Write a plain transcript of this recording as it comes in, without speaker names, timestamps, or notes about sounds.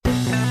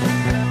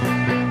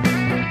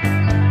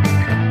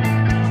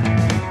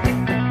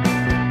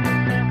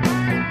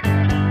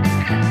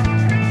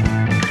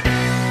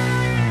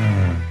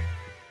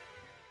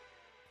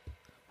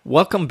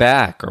Welcome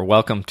back, or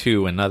welcome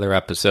to another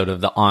episode of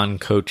the On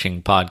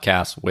Coaching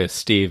Podcast with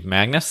Steve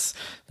Magnus.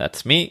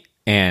 That's me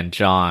and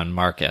John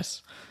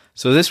Marcus.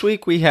 So this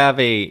week we have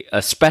a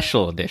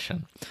special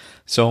edition.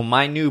 So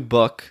my new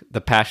book,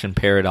 The Passion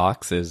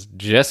Paradox, is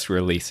just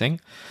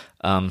releasing.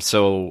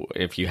 So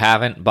if you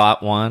haven't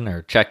bought one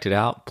or checked it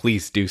out,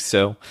 please do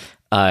so.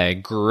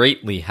 It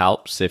greatly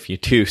helps if you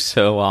do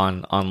so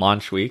on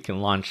launch week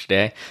and launch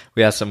day.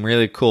 We have some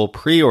really cool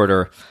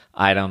pre-order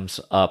items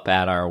up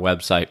at our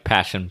website,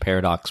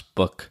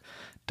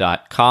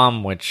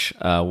 passionparadoxbook.com, which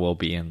will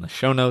be in the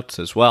show notes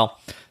as well.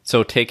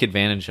 So take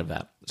advantage of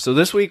that. So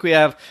this week we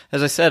have,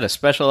 as I said, a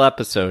special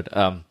episode.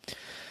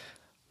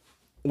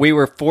 We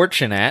were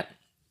fortunate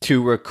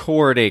to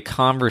record a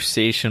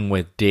conversation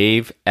with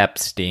Dave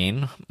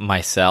Epstein,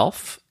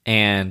 myself,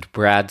 and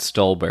Brad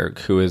Stulberg,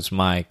 who is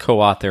my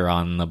co-author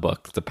on the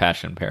book, The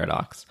Passion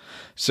Paradox.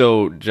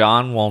 So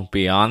John won't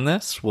be on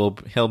this.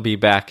 He'll be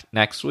back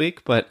next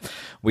week, but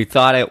we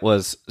thought it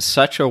was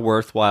such a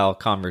worthwhile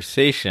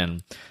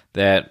conversation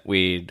that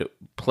we'd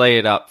play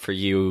it up for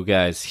you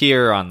guys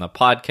here on the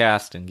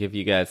podcast and give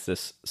you guys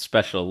this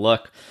special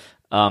look.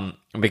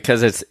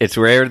 Because it's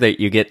rare that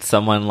you get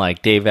someone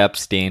like Dave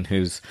Epstein,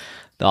 who's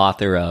the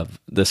author of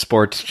The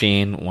Sports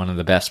Gene, one of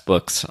the best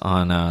books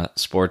on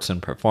sports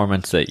and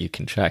performance that you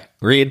can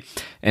read.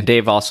 And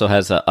Dave also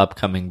has an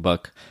upcoming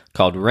book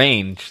called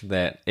Range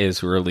that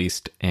is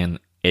released in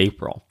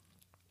April.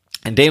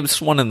 And Dave's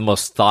one of the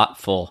most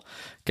thoughtful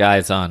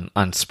guys on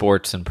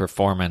sports and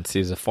performance.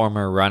 He's a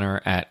former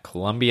runner at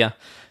Columbia.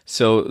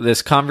 So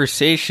this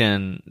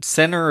conversation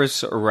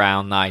centers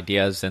around the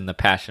ideas in the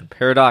Passion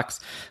Paradox,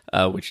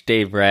 which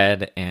Dave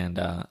read and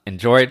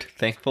enjoyed,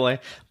 thankfully,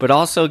 but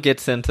also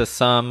gets into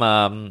some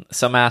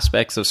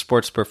aspects of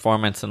sports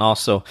performance, and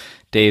also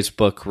Dave's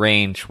book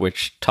Range,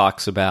 which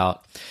talks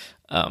about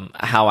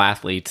how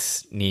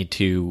athletes need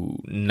to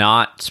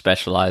not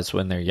specialize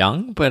when they're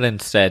young, but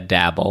instead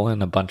dabble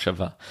in a bunch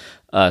of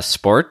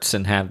sports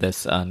and have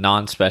this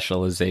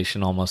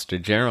non-specialization, almost a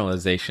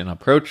generalization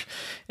approach,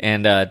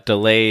 and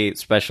delay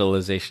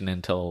specialization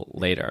until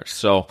later.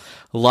 So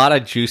a lot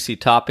of juicy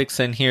topics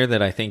in here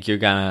that I think you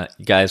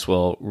guys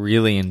will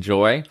really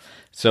enjoy.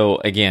 So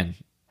again,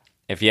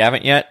 if you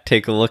haven't yet,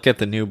 take a look at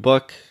the new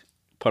book.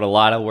 Put a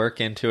lot of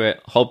work into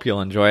it. Hope you'll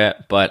enjoy it.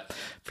 But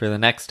for the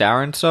next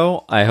hour and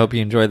so, I hope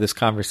you enjoy this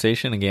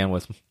conversation again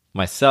with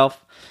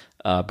myself,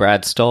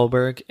 Brad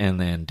Stulberg, and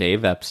then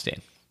Dave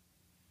Epstein.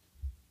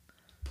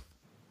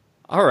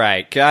 All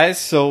right, guys.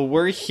 So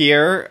we're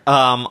here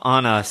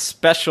on a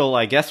special,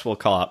 I guess we'll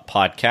call it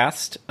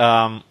podcast,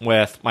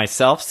 with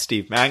myself,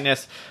 Steve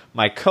Magnus,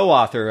 my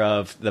co-author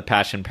of The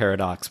Passion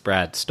Paradox,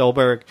 Brad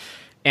Stulberg,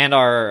 and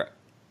our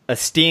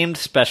esteemed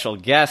special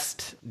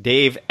guest,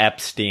 Dave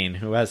Epstein,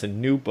 who has a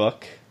new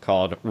book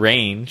called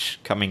Range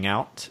coming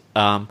out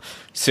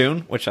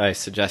soon, which I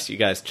suggest you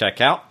guys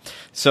check out.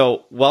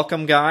 So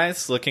welcome,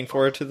 guys. Looking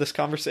forward to this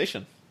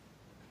conversation.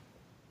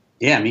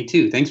 Yeah, me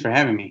too. Thanks for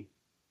having me.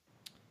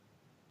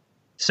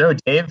 So,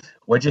 Dave,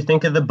 what'd you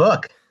think of the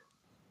book?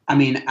 I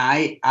mean,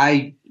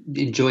 I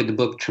enjoyed the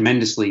book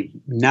tremendously.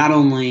 Not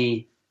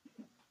only,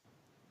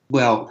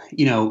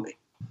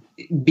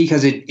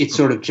 because it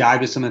sort of jived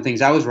with some of the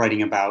things I was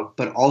writing about,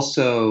 but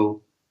also,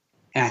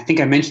 and I think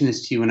I mentioned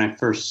this to you when I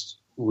first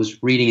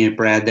was reading it,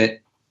 Brad,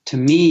 that to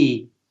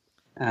me,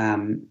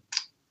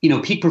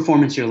 Peak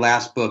Performance, your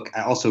last book,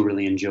 I also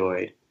really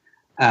enjoyed.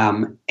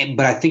 But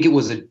I think it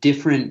was a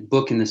different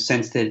book in the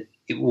sense that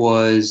it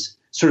was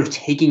sort of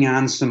taking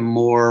on some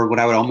more what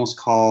I would almost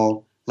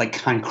call like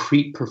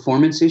concrete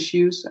performance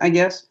issues, I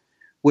guess,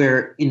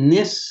 where in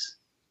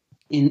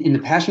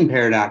the Passion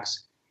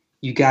Paradox,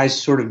 you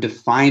guys sort of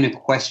define a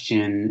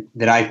question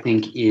that I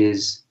think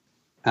is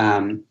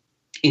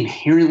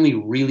inherently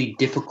really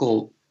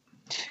difficult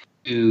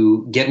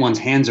to get one's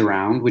hands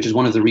around, which is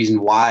one of the reasons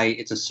why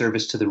it's a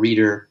service to the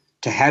reader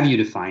to have you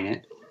define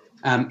it.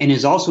 And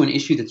is also an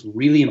issue that's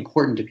really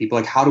important to people.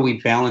 Like, how do we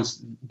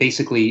balance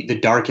basically the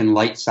dark and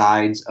light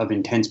sides of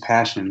intense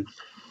passion?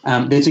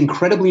 That's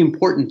incredibly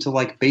important to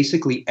like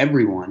basically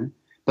everyone,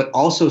 but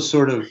also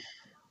sort of,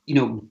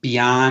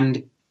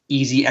 beyond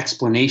easy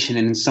explanation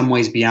and in some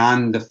ways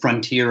beyond the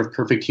frontier of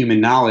perfect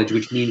human knowledge,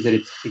 which means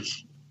that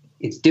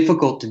it's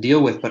difficult to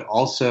deal with, but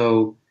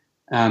also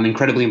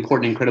incredibly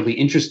important, incredibly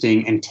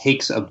interesting, and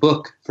takes a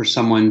book for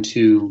someone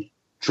to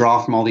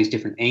draw from all these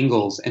different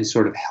angles and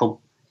sort of help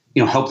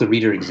the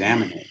reader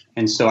examine it.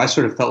 And so I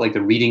sort of felt like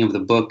the reading of the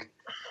book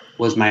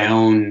was my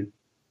own,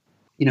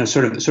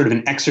 sort of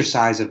an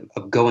exercise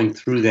of going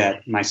through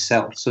that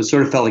myself. So it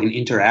sort of felt like an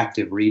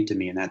interactive read to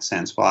me in that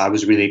sense, while I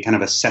was really kind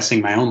of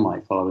assessing my own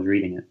life while I was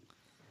reading it.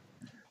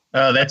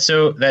 Oh, that's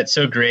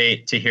so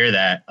great to hear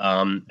that.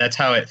 That's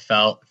how it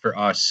felt for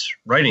us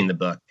writing the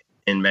book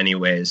in many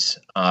ways.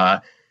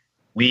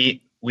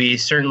 We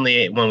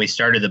certainly, when we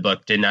started the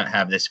book, did not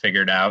have this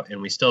figured out,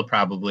 and we still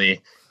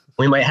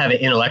we might have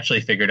it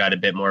intellectually figured out a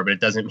bit more, but it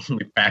doesn't mean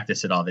we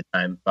practice it all the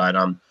time. But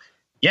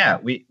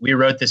we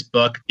wrote this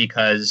book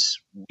because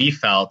we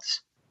felt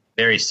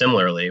very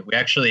similarly.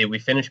 We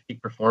finished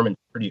Peak Performance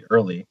pretty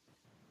early,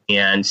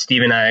 And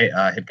Steve and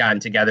I had gotten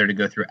together to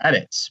go through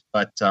edits,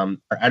 but our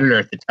editor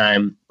at the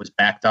time was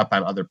backed up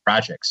on other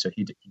projects, so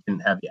he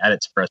didn't have the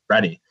edits for us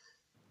ready.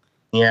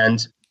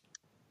 And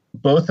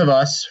both of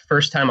us,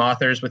 first-time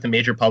authors with a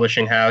major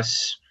publishing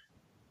house,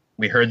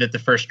 we heard that the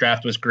first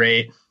draft was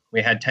great.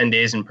 We had 10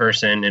 days in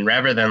person, and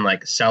rather than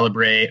like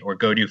celebrate or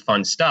go do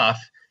fun stuff,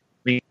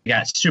 we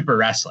got super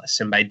restless.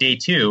 And by day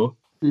 2,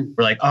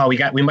 we're like, oh,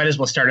 we might as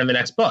well start on the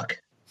next book.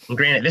 And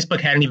granted, this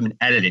book hadn't even been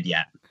edited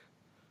yet.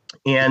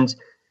 And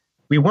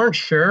we weren't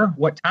sure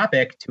what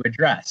topic to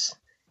address.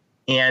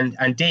 And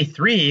on day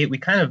 3, we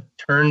kind of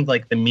turned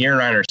like the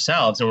mirror on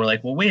ourselves and we're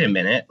like, well, wait a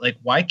minute, like,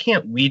 why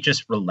can't we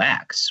just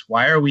relax?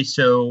 Why are we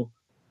so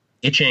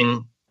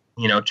itching,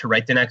 to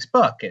write the next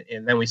book?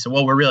 And then we said,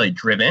 well, we're really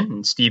driven.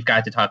 And Steve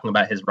got to talking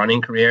about his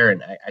running career.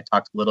 And I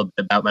talked a little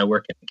bit about my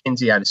work at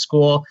McKinsey out of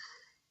school.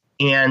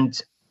 And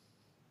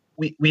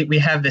we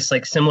have this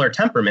like similar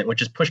temperament,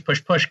 which is push,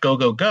 push, push, go,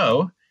 go,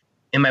 go.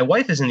 And my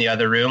wife is in the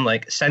other room,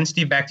 like, send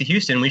Steve back to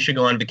Houston. We should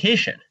go on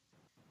vacation.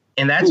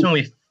 And that's when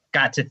we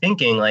got to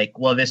thinking like,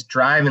 well, this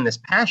drive and this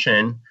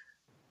passion,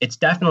 it's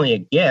definitely a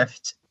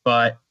gift,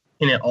 but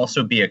can it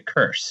also be a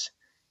curse?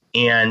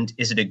 And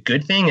is it a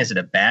good thing? Is it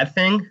a bad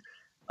thing?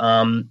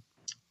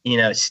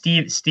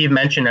 Steve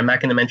mentioned, I'm not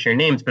going to mention your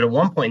names, but at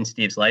one point in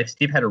Steve's life,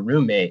 Steve had a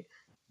roommate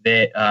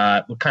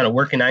that would kind of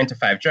work a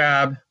 9-to-5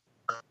 job,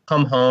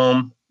 come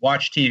home,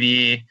 watch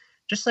TV,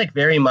 just like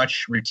very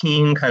much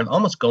routine, kind of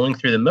almost going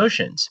through the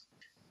motions.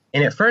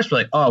 And at first we're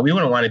like, oh, we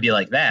wouldn't want to be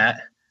like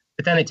that.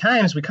 But then at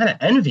times we kind of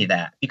envy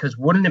that, because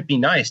wouldn't it be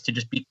nice to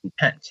just be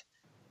content?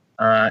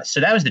 So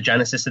that was the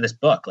genesis of this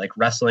book, like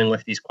wrestling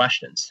with these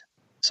questions.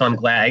 So I'm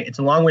glad, it's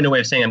a long-winded way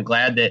of saying I'm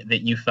glad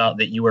that you felt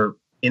that you were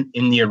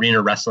in the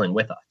arena wrestling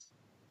with us.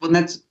 Well,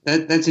 that's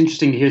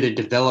interesting to hear that it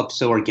developed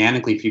so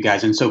organically for you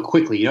guys and so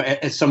quickly.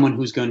 As someone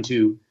who's going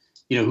to,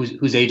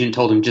 whose agent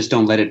told him, just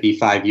don't let it be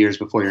 5 years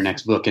before your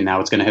next book, and now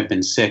it's going to have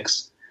been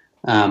 6.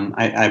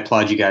 I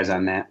applaud you guys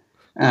on that.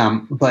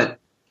 But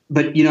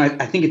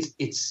I think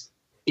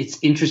it's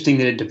interesting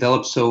that it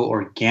developed so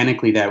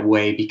organically that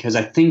way, because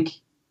I think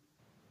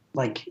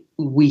like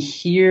we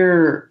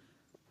hear,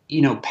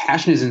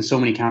 passion is in so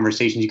many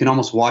conversations. You can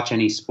almost watch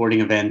any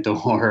sporting event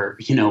or,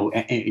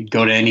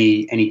 go to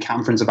any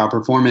conference about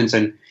performance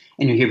and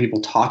you hear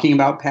people talking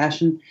about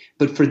passion.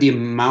 But for the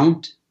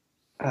amount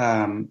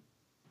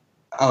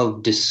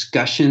of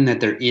discussion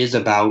that there is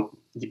about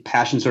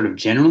passion sort of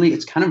generally,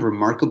 it's kind of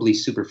remarkably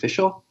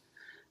superficial.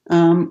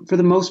 For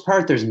the most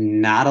part, there's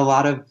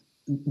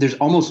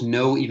almost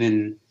no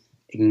even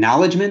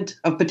acknowledgement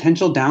of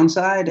potential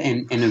downside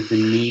and of the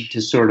need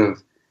to sort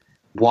of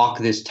walk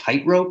this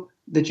tightrope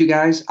that you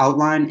guys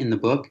outline in the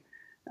book,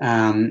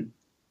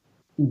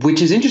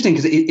 which is interesting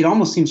because it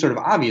almost seems sort of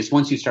obvious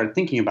once you start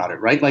thinking about it,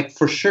 right? Like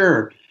for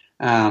sure,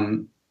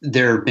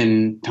 there have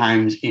been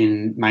times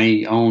in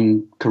my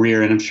own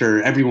career, and I'm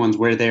sure everyone's,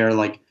 where they are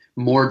like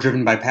more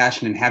driven by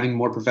passion and having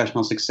more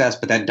professional success,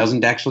 but that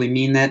doesn't actually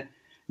mean that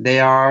they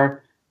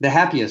are the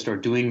happiest or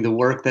doing the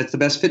work that's the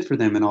best fit for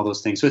them and all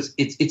those things. So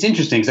it's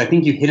interesting, because I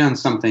think you hit on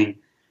something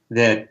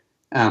that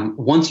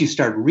once you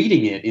start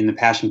reading it in the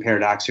Passion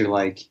Paradox, you're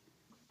like,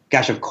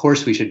 gosh, of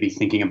course we should be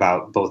thinking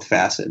about both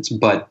facets,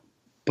 but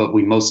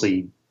we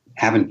mostly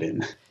haven't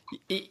been.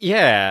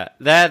 Yeah,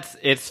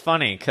 it's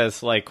funny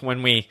because like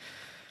when we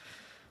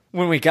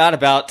got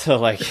about to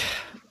like,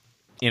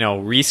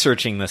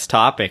 researching this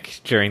topic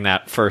during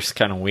that first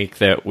kind of week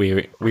that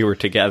we were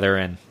together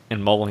and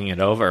mulling it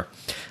over,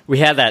 we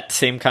had that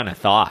same kind of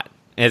thought.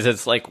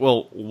 It's like,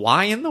 well,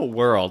 why in the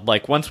world?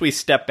 Like once we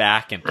stepped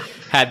back and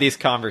had these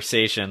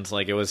conversations,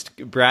 like it was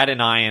Brad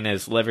and I in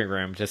his living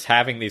room just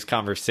having these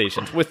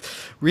conversations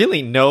with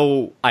really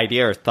no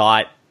idea or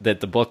thought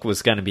that the book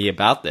was going to be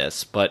about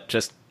this, but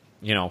just,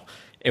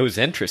 it was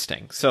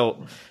interesting.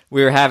 So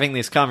we were having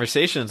these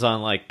conversations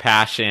on like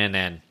passion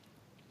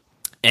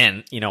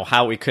and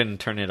how we couldn't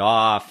turn it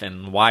off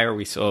and why are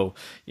we so,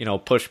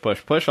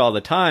 push all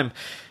the time.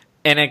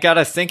 And it got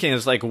us thinking,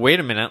 it's like, wait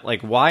a minute,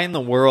 like why in the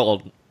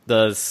world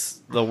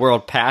does the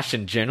word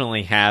passion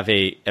generally have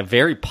a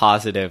very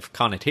positive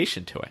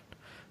connotation to it,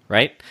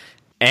 right?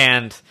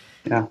 And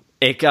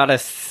it got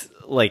us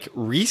like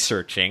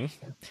researching,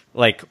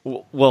 like,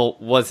 well,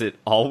 was it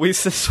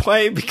always this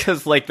way?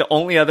 Because like the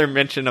only other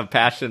mention of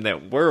passion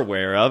that we're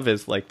aware of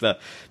is like the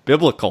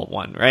biblical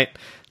one, right?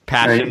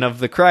 Passion of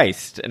the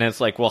Christ. And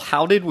it's like, well,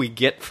 how did we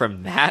get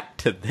from that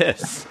to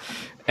this?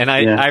 And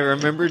I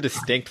remember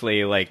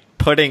distinctly like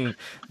putting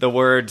the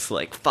words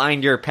like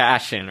find your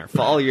passion or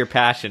follow your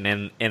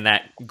passion in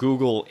that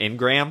Google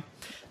Ngram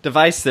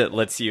device that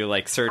lets you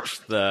like search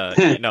the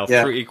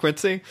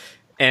frequency,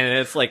 and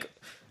it's like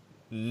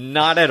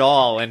not at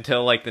all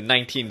until like the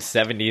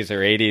 1970s or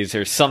 80s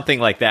or something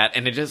like that,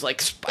 and it just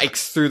like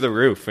spikes through the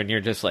roof and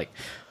you're just like,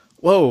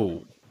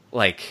 whoa,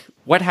 like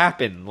what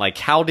happened? Like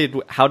how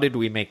did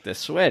we make this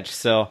switch?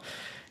 So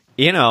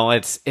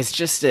it's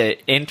just an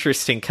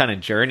interesting kind of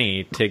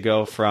journey to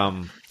go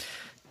from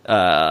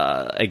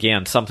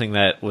again, something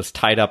that was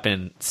tied up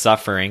in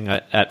suffering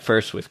at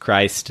first with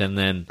Christ, and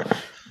then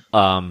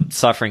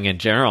suffering in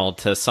general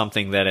to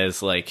something that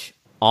is like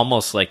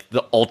almost like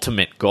the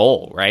ultimate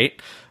goal,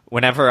 right?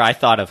 Whenever I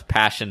thought of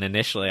passion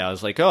initially, I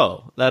was like,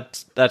 oh,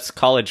 that's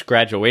college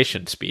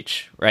graduation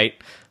speech, right?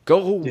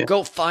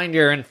 Go find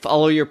and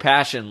follow your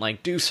passion,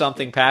 like do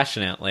something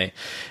passionately.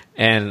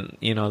 And,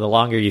 the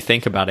longer you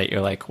think about it,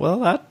 you're like, well,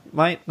 that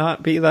might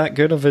not be that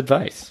good of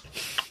advice.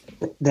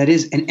 That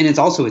is, and it's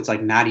also, it's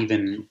like not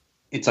even,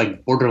 it's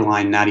like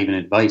borderline not even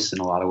advice in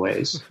a lot of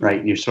ways, right?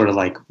 And you're sort of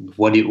like,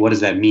 what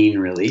does that mean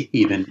really,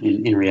 even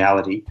in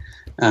reality?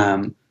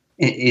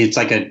 It's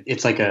like a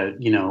like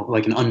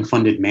an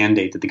unfunded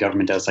mandate that the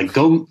government does, like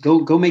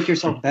go make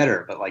yourself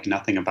better, but like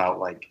nothing about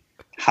like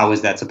how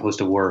is that supposed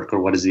to work or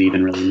what does it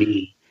even really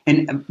mean?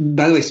 And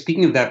by the way,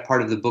 speaking of that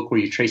part of the book where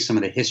you trace some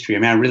of the history, I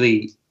mean, I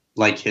really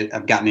like it.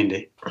 I've gotten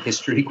into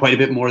history quite a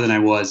bit more than I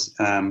was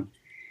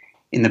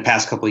in the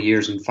past couple of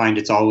years, and find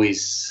it's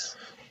always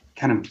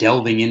kind of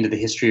delving into the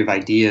history of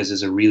ideas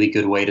is a really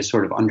good way to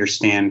sort of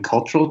understand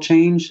cultural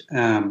change.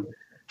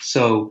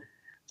 So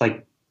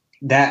like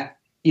that.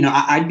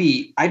 I'd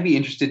be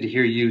interested to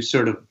hear you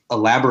sort of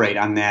elaborate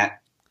on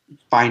that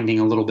finding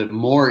a little bit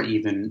more,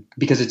 even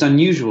because it's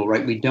unusual,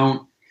 right? We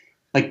don't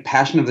like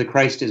Passion of the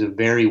Christ is a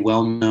very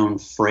well-known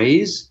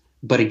phrase,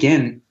 but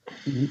again,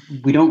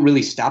 we don't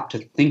really stop to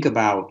think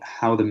about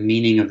how the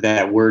meaning of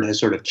that word has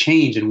sort of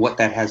changed and what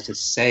that has to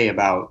say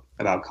about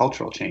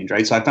cultural change,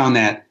 right? So I found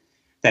that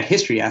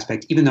history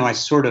aspect, even though I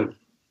sort of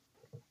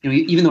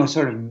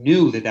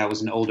knew that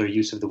was an older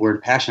use of the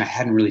word passion, I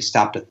hadn't really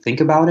stopped to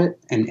think about it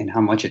and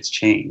how much it's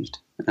changed.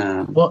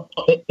 Well,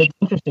 it's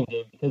interesting,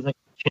 Dave, because like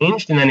it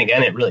changed, and then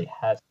again, it really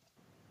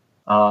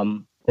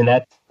hasn't. And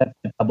that's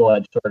the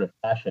double-edged sword of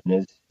passion.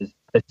 Is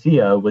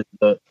pasia was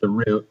the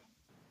root,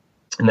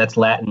 and that's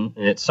Latin,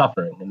 and it's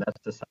suffering, and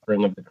that's the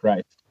suffering of the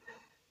Christ.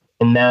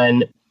 And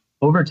then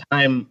over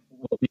time,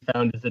 what we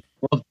found is that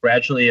the world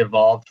gradually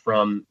evolved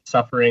from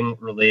suffering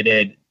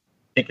related,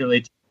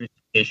 particularly to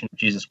of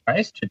Jesus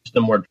Christ, to just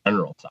a more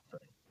general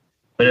suffering,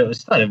 but it was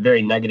still a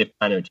very negative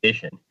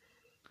connotation.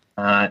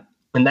 And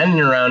then in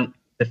around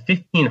the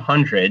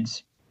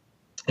 1500s,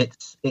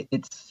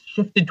 it's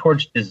shifted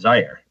towards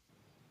desire,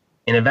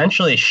 and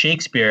eventually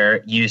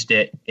Shakespeare used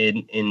it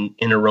in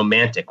a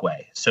romantic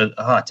way. So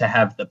to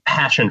have the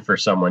passion for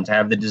someone, to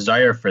have the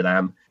desire for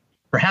them,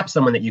 perhaps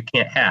someone that you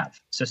can't have.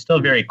 So still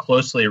very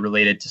closely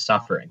related to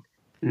suffering.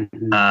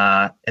 Mm-hmm.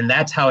 And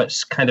that's how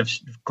it's kind of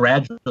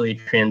gradually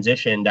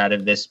transitioned out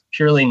of this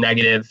purely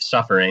negative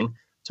suffering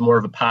to more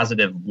of a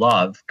positive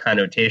love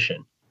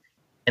connotation.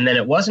 And then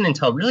it wasn't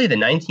until really the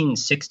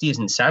 1960s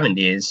and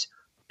 70s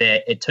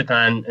that it took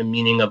on a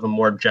meaning of a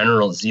more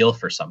general zeal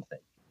for something.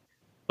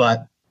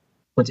 But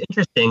what's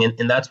interesting,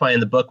 and that's why in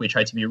the book we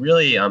try to be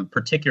really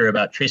particular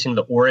about tracing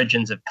the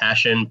origins of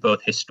passion,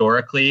 both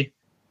historically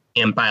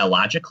and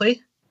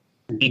biologically,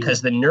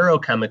 because the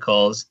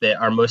neurochemicals that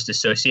are most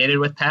associated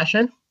with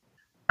passion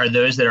are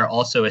those that are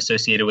also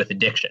associated with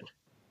addiction,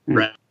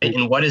 right?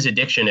 And what is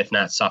addiction if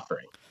not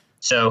suffering?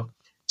 So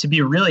to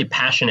be really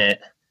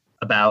passionate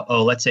about,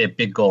 let's say a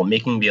big goal,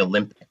 making the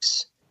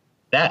Olympics,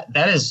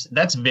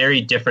 that's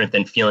very different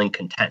than feeling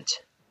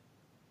content.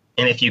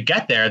 And if you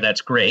get there,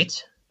 that's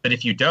great. But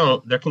if you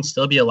don't, there can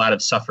still be a lot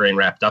of suffering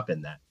wrapped up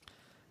in that.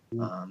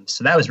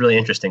 So that was really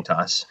interesting to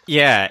us.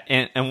 Yeah,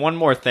 and one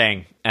more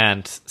thing,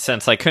 and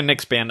since I couldn't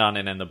expand on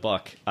it in the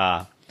book,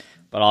 but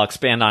I'll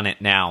expand on it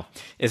now,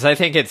 is I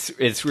think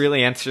it's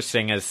really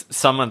interesting as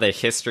some of the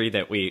history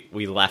that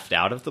we left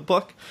out of the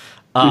book,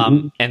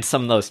 and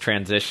some of those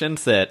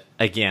transitions that,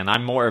 again,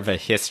 I'm more of a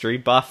history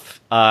buff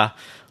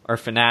or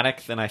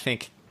fanatic than I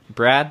think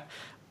Brad.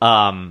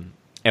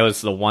 It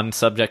was the one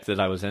subject that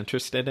I was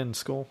interested in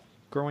school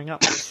growing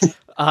up.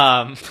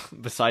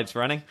 Besides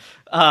running,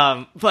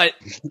 but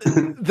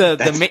the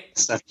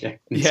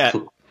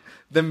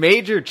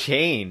major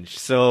change.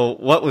 So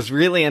what was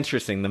really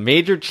interesting, the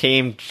major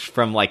change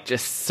from like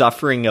just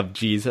suffering of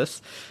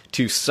Jesus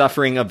to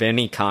suffering of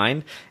any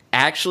kind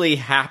actually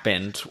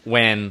happened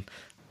when,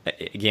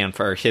 again,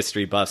 for our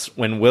history buffs,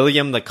 when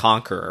William the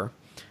Conqueror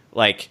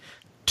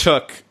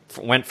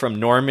went from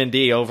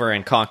Normandy over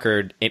and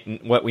conquered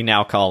what we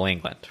now call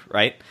England,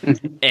 right?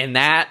 And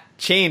that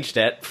changed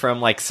it from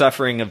like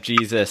suffering of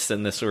Jesus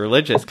in this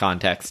religious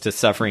context to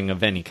suffering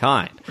of any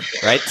kind,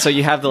 right? So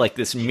you have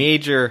this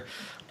major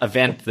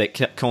event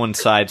that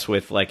coincides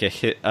with like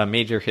a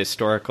major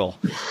historical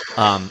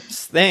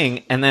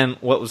thing. And then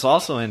what was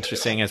also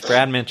interesting, as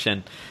Brad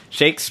mentioned,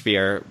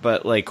 Shakespeare,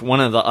 but like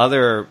one of the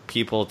other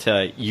people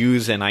to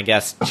use and I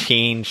guess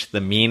change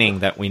the meaning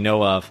that we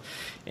know of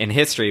in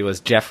history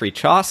was Geoffrey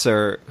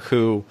Chaucer,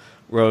 who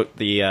wrote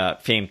the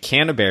famed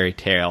Canterbury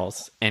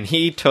Tales, and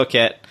he took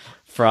it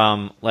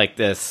from like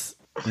this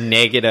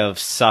negative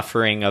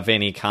suffering of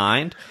any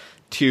kind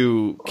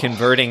to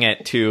converting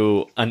it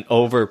to an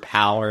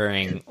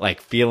overpowering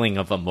like feeling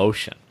of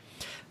emotion.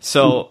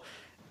 So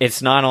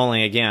it's not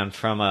only, again,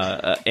 from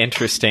a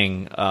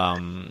interesting,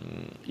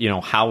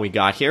 how we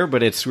got here,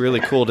 but it's really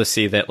cool to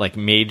see that like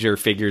major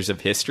figures of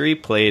history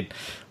played,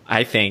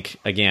 I think,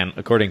 again,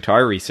 according to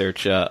our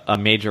research, a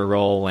major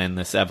role in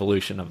this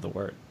evolution of the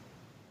word.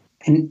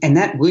 And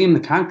that William the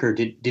Conqueror,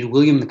 did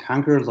William the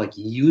Conqueror like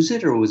use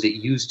it, or was it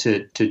used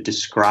to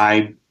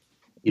describe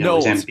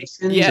his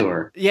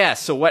ambitions? Yeah.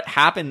 So what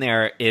happened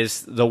there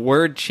is the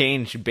word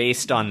changed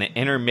based on the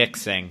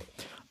intermixing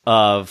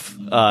of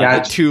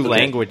the two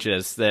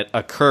languages that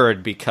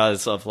occurred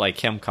because of like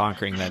him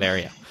conquering that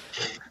area.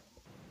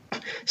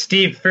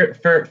 Steve,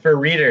 for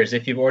readers,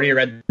 if you've already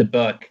read the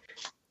book,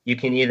 you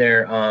can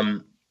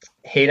either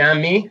hate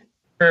on me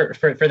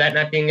for that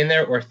not being in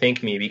there, or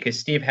thank me, because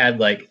Steve had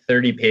like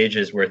 30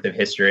 pages worth of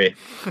history.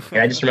 And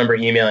I just remember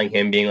emailing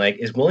him being like,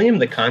 is William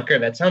the Conqueror?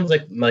 That sounds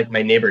like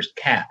my neighbor's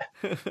cat.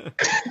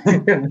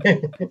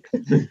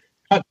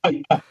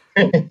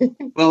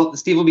 Well,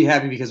 Steve will be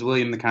happy because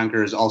William the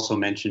Conqueror is also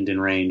mentioned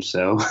in Range.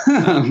 So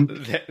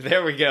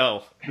there we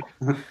go.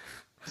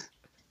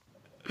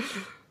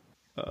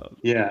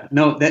 Yeah,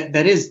 no,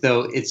 that is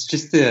though. It's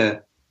just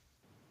the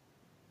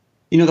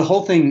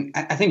whole thing.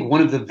 I think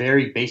one of the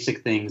very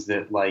basic things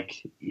that,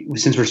 like,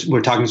 since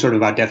we're talking sort of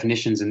about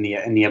definitions and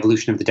the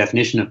evolution of the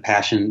definition of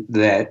passion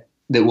that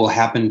will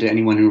happen to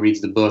anyone who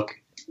reads the book,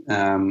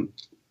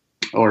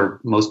 or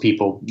most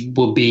people,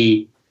 will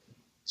be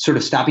sort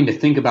of stopping to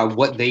think about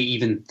what they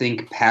even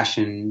think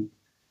passion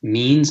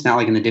means, not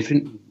like in the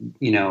different,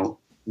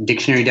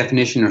 dictionary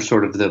definition or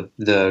sort of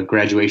the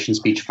graduation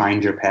speech,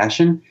 find your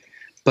passion,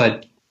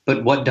 but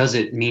what does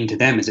it mean to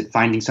them? Is it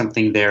finding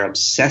something they're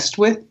obsessed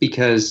with?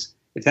 Because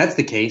if that's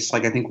the case,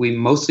 like, I think we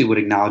mostly would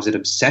acknowledge that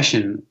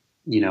obsession,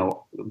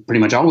 pretty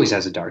much always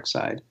has a dark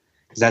side,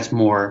 because that's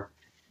more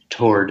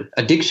toward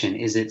addiction.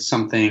 Is it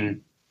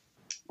something?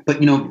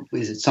 But,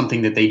 is it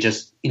something that they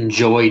just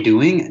enjoy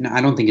doing? And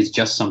I don't think it's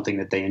just something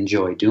that they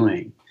enjoy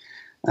doing.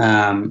 So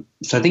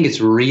I think it's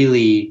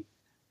really,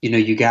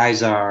 you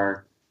guys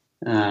are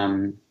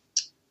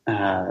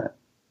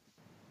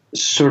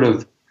sort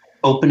of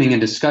opening a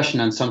discussion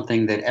on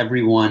something that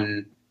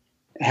everyone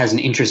has an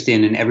interest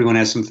in and everyone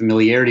has some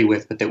familiarity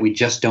with, but that we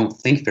just don't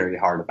think very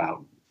hard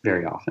about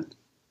very often.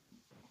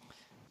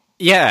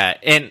 Yeah,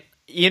 and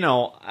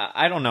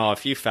I don't know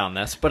if you found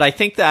this, but I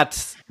think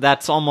that's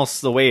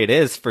almost the way it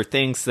is for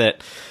things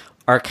that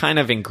are kind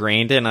of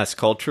ingrained in us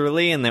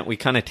culturally and that we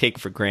kind of take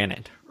for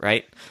granted,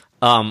 right?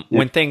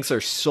 When things are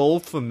so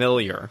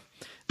familiar,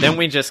 then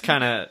we just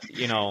kind of,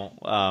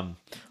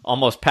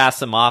 almost pass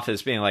them off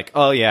as being like,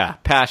 oh yeah,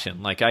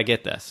 passion. Like, I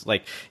get this.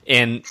 Like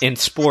in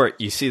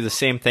sport, you see the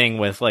same thing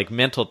with like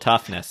mental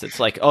toughness. It's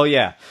like, oh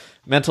yeah,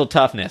 mental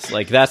toughness,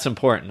 like, that's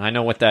important. I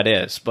know what that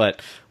is.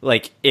 But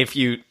like, if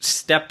you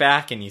step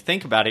back and you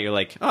think about it, you're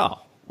like,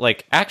 oh,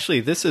 like,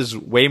 actually this is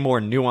way more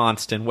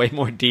nuanced and way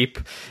more deep,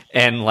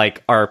 and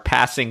like our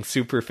passing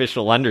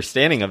superficial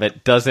understanding of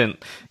it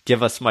doesn't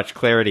give us much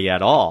clarity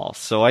at all.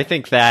 So I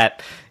think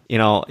that,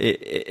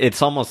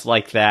 it's almost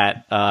like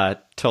that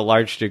to a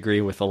large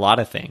degree with a lot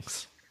of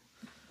things.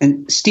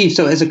 And Steve,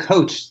 so as a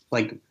coach,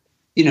 like,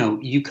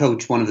 you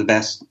coach one of the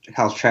best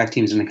college track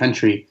teams in the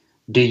country.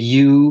 Did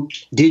you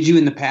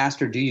in the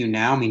past, or do you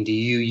now? I mean, do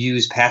you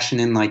use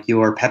passion in like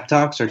your pep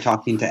talks or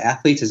talking to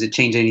athletes? Does it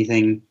change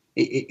anything?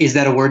 Is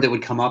that a word that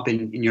would come up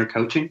in your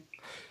coaching?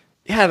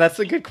 Yeah, that's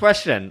a good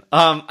question.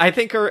 I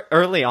think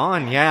early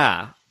on,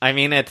 yeah. I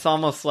mean, it's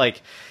almost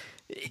like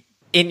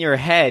in your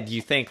head,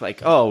 you think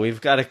like, oh,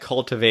 we've got to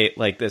cultivate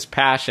like this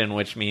passion,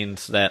 which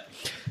means that,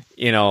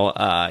 you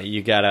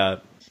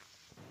gotta,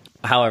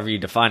 however you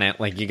define it,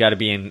 like, you gotta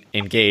be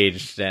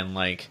engaged and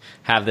like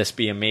have this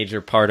be a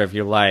major part of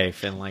your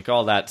life and like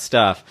all that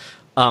stuff.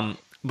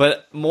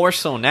 But more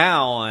so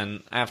now,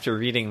 and after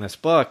reading this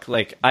book,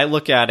 like, I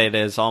look at it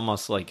as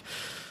almost like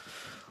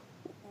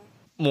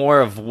more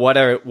of what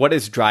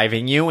is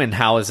driving you, and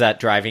how is that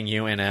driving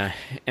you in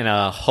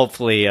a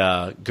hopefully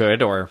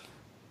good or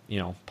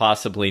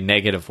possibly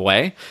negative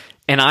way.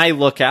 And I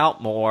look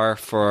out more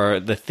for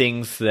the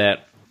things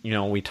that,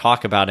 we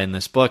talk about in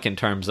this book in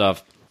terms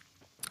of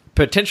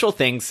potential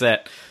things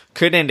that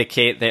could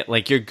indicate that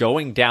like you're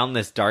going down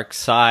this dark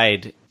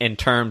side in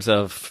terms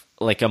of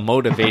like a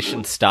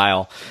motivation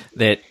style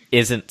that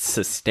isn't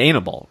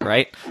sustainable,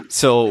 right?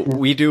 So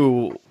we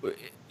do,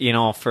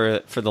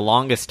 for the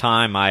longest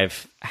time,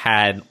 I've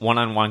had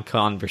one-on-one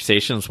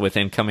conversations with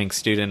incoming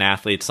student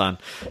athletes on,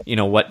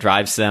 what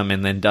drives them,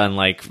 and then done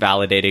like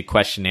validated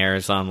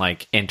questionnaires on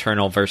like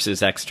internal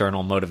versus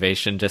external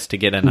motivation just to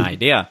get an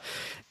idea.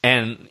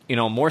 And,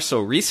 more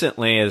so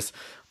recently is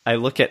I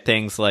look at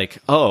things like,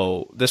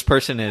 oh, this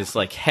person is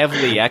like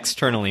heavily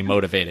externally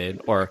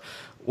motivated, or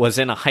was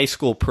in a high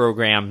school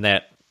program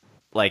that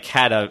like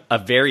had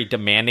a very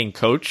demanding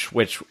coach,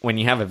 which when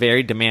you have a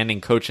very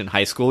demanding coach in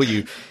high school,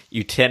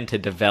 you tend to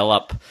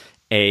develop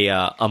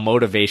a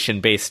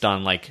motivation based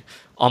on like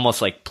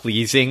almost like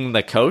pleasing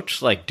the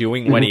coach, like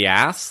doing what he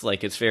asks,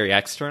 like it's very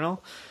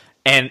external,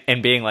 and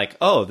being like,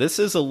 oh, this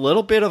is a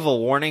little bit of a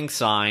warning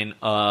sign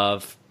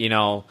of,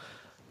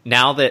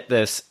 now that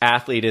this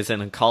athlete is in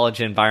a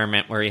college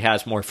environment where he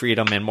has more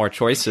freedom and more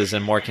choices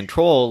and more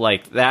control,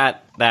 like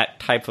that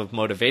type of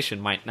motivation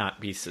might not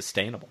be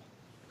sustainable.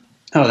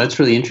 Oh, that's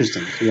really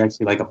interesting. So you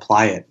actually like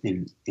apply it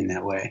in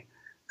that way.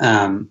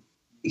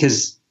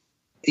 Because,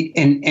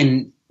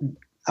 and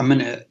I'm going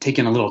to take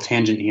in a little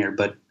tangent here,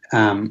 but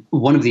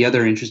one of the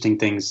other interesting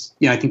things,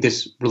 I think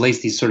this relates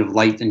these sort of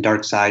light and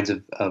dark sides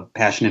of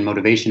passion and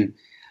motivation.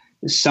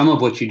 Some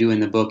of what you do in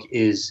the book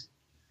is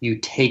you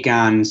take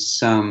on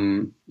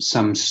some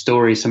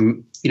stories,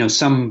 some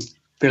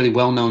fairly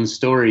well-known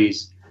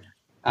stories,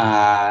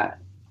 like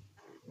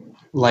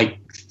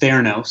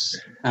Theranos,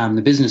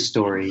 the business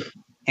story,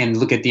 and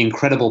look at the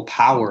incredible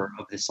power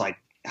of this like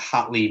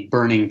hotly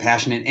burning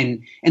passion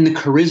and the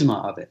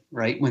charisma of it,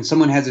 right? When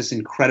someone has this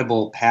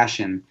incredible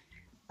passion,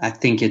 I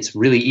think it's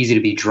really easy to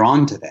be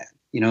drawn to that.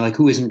 Like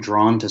who isn't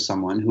drawn to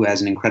someone who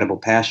has an incredible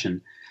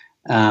passion?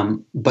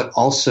 But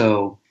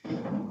also,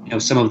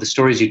 some of the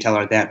stories you tell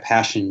are that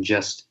passion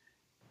just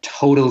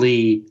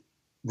totally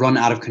run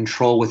out of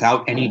control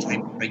without any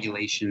type of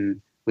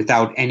regulation,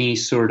 without any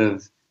sort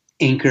of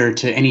anchor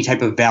to any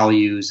type of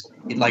values.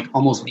 It like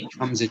almost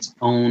becomes its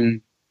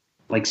own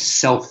like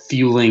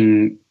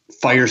self-fueling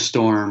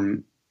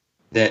firestorm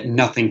that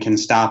nothing can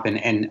stop,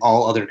 and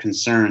all other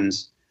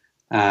concerns,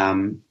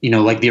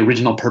 like the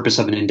original purpose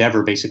of an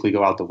endeavor basically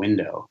go out the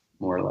window,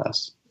 more or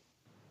less.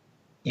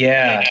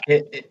 Yeah,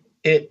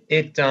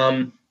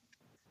 and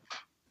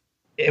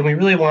we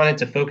really wanted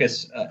to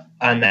focus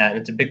on that,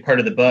 and it's a big part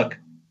of the book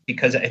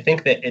because I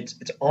think that it's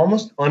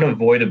almost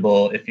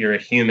unavoidable if you're a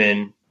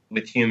human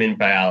with human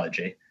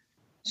biology.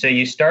 So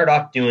you start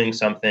off doing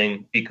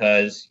something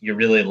because you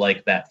really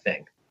like that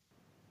thing.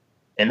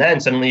 And then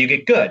suddenly you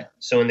get good.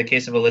 So in the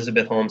case of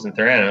Elizabeth Holmes and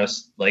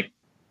Theranos, like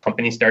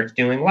company starts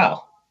doing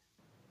well.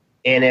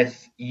 And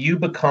if you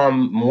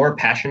become more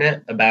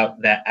passionate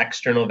about that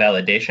external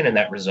validation and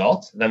that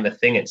result than the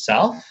thing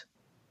itself,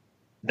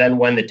 then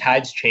when the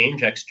tides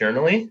change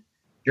externally,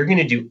 you're going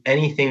to do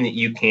anything that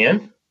you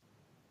can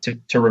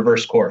to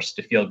reverse course,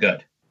 to feel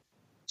good.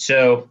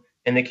 So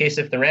in the case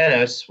of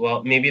Theranos,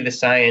 well, maybe the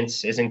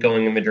science isn't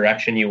going in the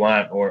direction you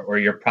want, or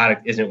your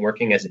product isn't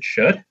working as it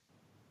should.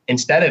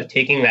 Instead of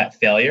taking that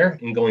failure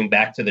and going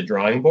back to the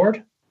drawing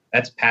board,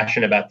 that's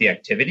passion about the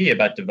activity,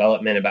 about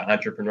development, about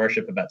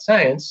entrepreneurship, about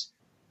science,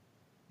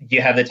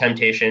 you have the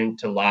temptation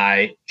to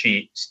lie,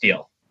 cheat,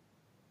 steal.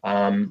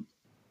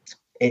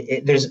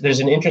 There's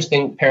an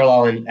interesting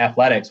parallel in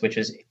athletics, which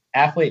is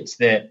athletes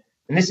that,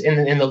 and this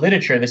in the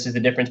literature, this is the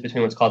difference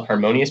between what's called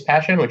harmonious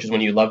passion, which is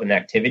when you love an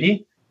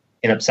activity,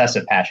 and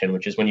obsessive passion,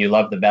 which is when you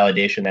love the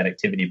validation that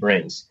activity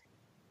brings.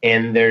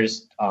 And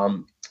there's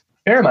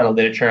fair amount of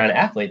literature on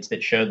athletes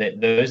that show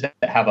that those that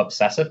have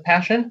obsessive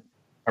passion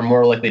are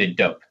more likely to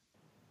dope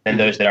than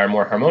those that are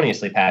more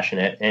harmoniously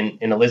passionate. And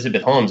in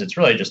Elizabeth Holmes, it's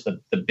really just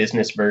the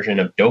business version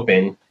of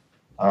doping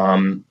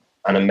on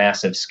a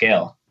massive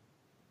scale.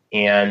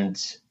 And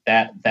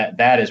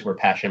that is where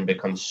passion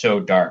becomes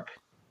so dark.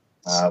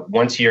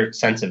 Once your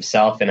sense of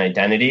self and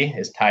identity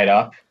is tied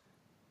up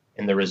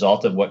in the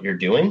result of what you're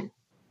doing,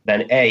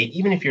 then A,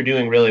 even if you're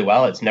doing really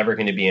well, it's never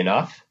going to be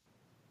enough.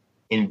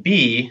 And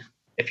B,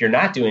 if you're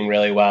not doing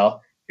really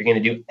well, you're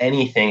going to do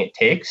anything it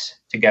takes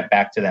to get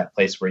back to that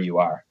place where you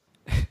are.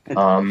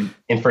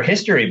 And for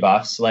history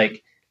buffs,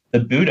 like the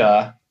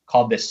Buddha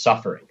called this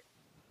suffering.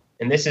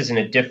 And this is in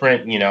a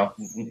different,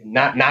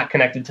 not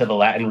connected to the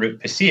Latin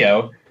root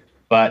passio,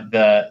 but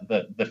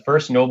the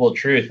first noble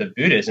truth of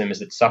Buddhism is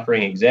that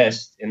suffering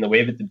exists. And the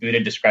way that the Buddha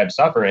described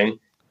suffering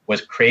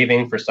was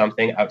craving for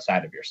something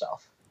outside of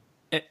yourself.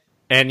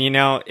 And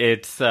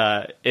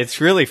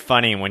it's really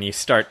funny when you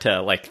start to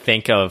like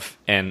think of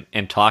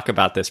and talk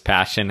about this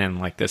passion and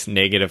like this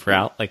negative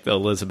route, like the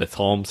Elizabeth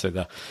Holmes or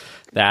the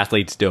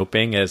athletes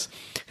doping is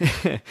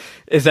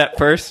at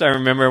first I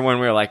remember when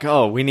we were like,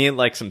 oh, we need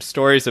like some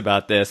stories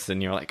about this,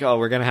 and you're like, oh,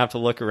 we're gonna have to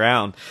look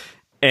around,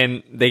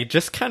 and they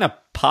just kind of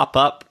pop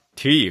up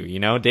to you.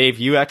 Dave,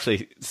 you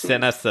actually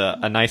sent us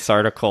a nice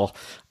article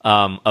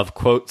of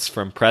quotes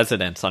from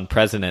presidents on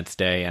President's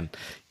Day, and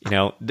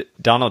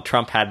Donald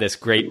Trump had this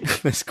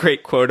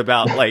great quote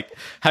about like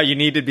how you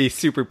need to be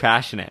super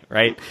passionate,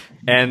 right?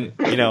 And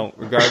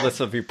regardless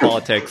of your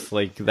politics,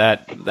 like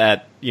that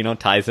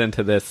ties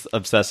into this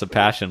obsessive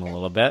passion a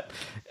little bit.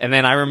 And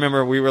then I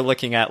remember we were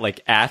looking at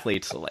like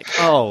athletes, like,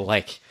 oh,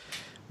 like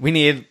we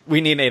need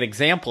an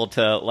example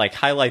to like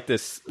highlight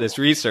this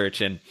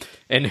research and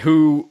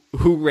who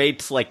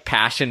rates like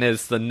passion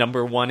as the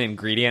number one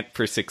ingredient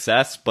for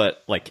success,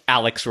 but like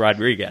Alex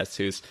Rodriguez,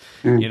 who's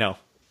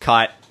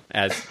caught,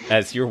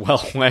 as you're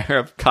well aware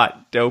of,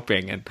 caught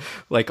doping and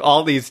like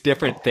all these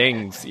different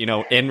things.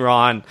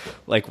 Enron,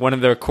 like one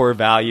of their core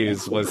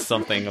values was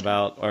something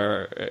about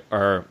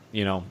or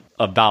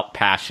about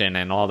passion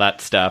and all that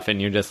stuff, and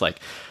you're just like,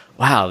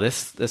 wow,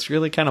 this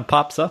really kind of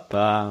pops up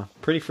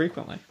pretty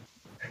frequently.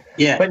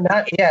 Yeah, but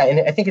not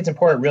and I think it's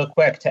important real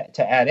quick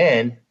to add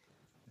in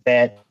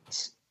that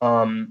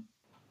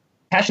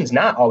passion's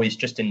not always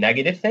just a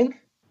negative thing.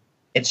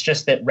 It's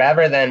just that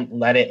rather than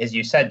let it, as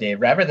you said,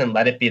 Dave, rather than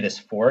let it be this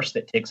force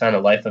that takes on a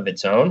life of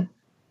its own,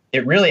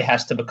 it really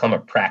has to become a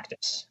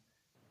practice,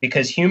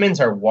 because humans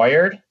are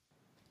wired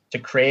to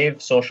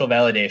crave social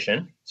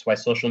validation. That's why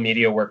social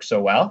media works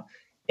so well.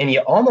 And you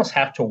almost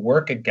have to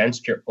work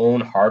against your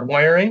own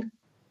hardwiring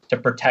to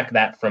protect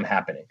that from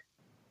happening.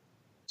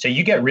 So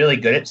you get really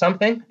good at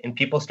something and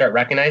people start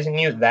recognizing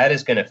you, that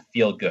is going to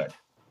feel good.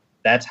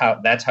 That's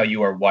how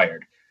you are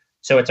wired.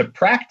 So it's a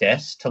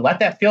practice to let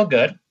that feel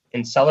good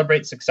and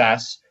celebrate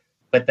success,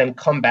 but then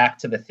come back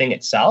to the thing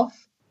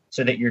itself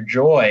so that your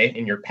joy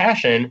and your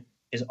passion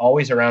is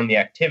always around the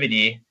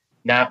activity,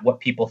 not what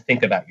people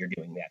think about you're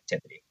doing the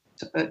activity.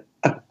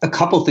 A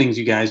couple things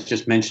you guys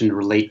just mentioned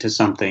relate to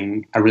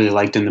something I really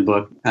liked in the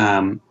book,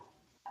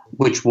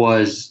 which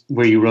was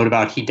where you wrote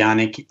about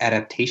hedonic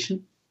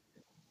adaptation,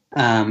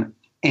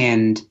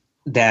 and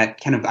that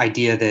kind of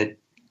idea that,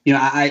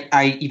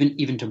 I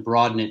even to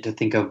broaden it to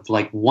think of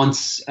like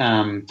once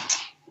somebody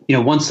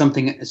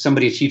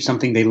achieves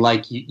something they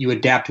like, you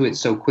adapt to it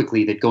so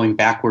quickly that going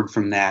backward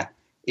from that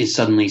is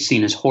suddenly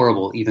seen as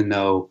horrible, even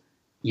though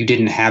you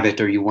didn't have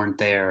it or you weren't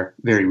there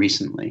very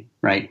recently,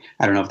 right?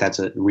 I don't know if that's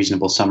a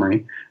reasonable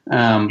summary.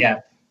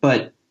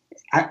 But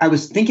I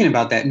was thinking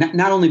about that,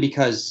 not only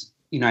because,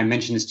 I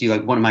mentioned this to you,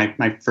 like one of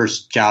my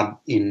first job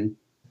in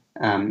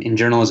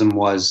journalism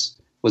was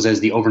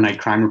as the overnight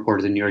crime reporter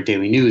of the New York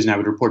Daily News, and I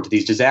would report to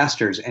these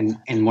disasters. And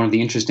one of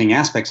the interesting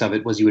aspects of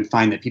it was you would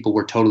find that people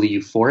were totally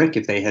euphoric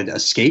if they had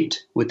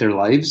escaped with their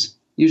lives,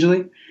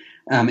 usually.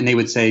 And they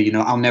would say,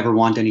 I'll never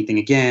want anything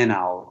again.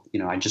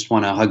 I just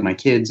want to hug my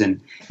kids.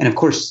 And of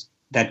course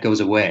that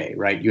goes away,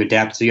 right? You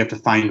adapt. So you have to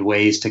find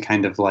ways to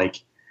kind of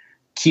like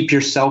keep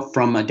yourself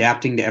from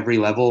adapting to every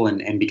level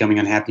and becoming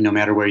unhappy no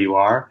matter where you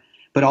are.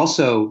 But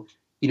also,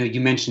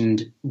 you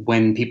mentioned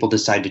when people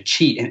decide to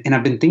cheat. And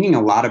I've been thinking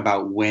a lot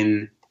about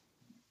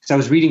because I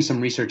was reading some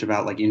research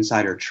about like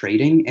insider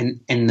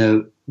trading and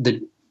the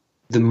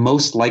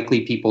most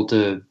likely people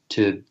to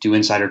do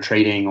insider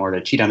trading or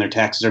to cheat on their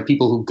taxes are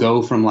people who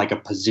go from like a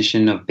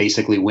position of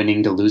basically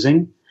winning to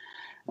losing.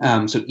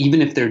 So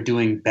even if they're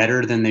doing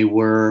better than they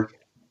were,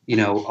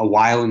 a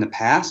while in the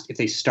past, if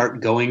they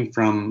start going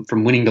from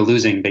winning to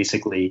losing,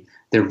 basically,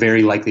 they're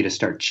very likely to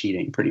start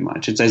cheating pretty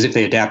much. It's as if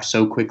they adapt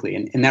so quickly.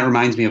 And that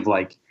reminds me of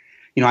like,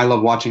 I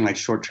love watching like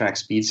short track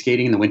speed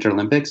skating in the Winter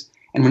Olympics.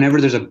 And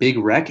whenever there's a big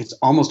wreck, it's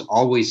almost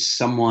always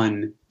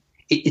someone,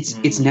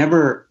 it's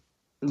never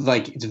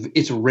like,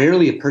 it's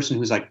rarely a person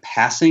who's like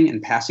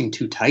passing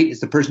too tight.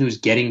 It's the person who's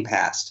getting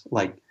past,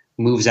 like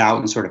moves out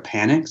and sort of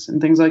panics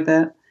and things like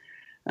that.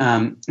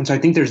 And so I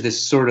think there's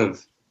this sort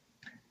of,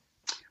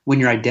 when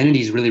your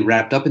identity is really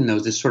wrapped up in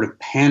those, this sort of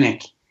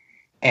panic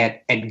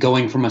at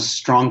going from a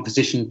strong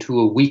position to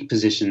a weak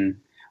position,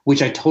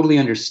 which I totally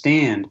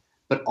understand,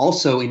 but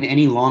also in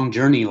any long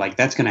journey, like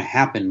that's going to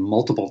happen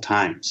multiple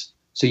times.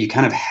 So you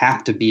kind of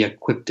have to be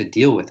equipped to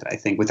deal with it, I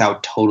think,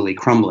 without totally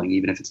crumbling,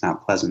 even if it's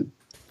not pleasant.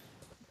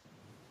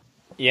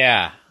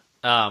 Yeah.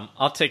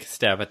 I'll take a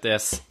stab at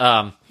this.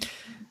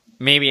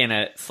 Maybe in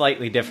a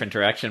slightly different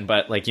direction,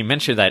 but like you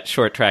mentioned that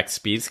short track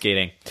speed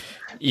skating,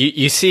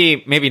 you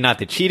see maybe not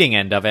the cheating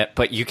end of it,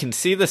 but you can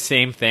see the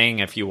same thing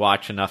if you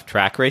watch enough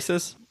track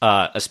races,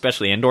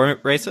 especially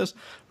indoor races,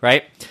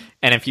 right?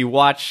 And if you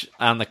watch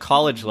on the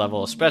college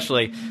level,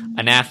 especially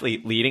an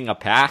athlete leading a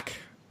pack,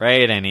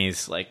 right? And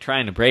he's like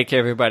trying to break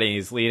everybody,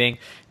 he's leading,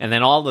 and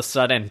then all of a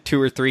sudden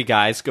 2 or 3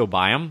 guys go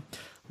by him.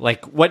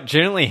 Like what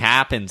generally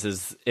happens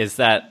is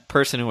that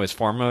person who was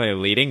formerly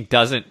leading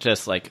doesn't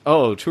just like, 2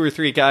 or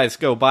 3 guys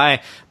go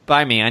by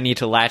me, I need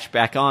to latch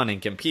back on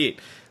and compete.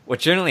 What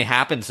generally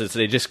happens is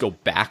they just go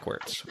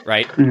backwards,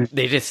 right?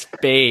 They just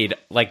fade,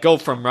 like go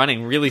from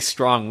running really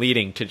strong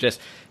leading to just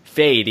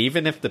fade,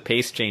 even if the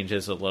pace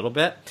changes a little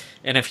bit.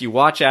 And if you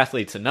watch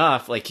athletes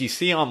enough, like you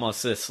see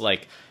almost this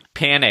like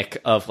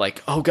panic of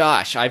like, oh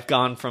gosh, I've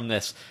gone from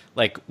this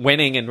like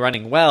winning and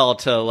running well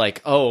to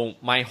like, oh,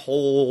 my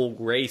whole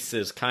race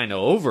is kind of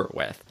over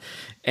with.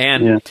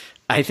 And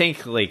I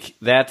think like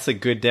that's a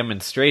good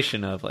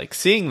demonstration of like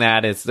seeing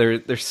that is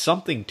there's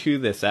something to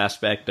this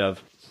aspect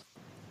of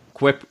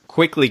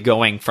quickly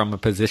going from a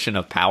position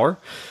of power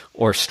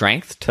or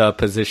strength to a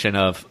position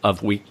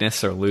of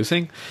weakness or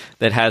losing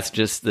that has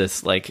just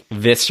this like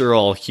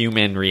visceral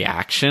human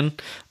reaction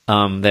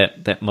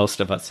that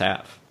most of us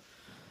have.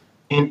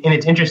 And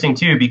it's interesting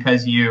too,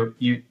 because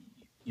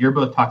you're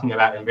both talking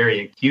about in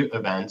very acute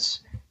events,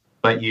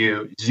 but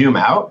you zoom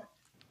out,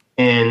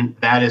 and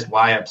that is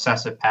why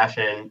obsessive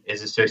passion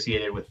is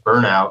associated with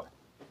burnout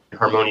and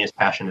harmonious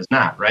passion is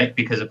not, right?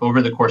 Because if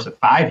over the course of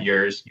 5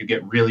 years, you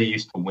get really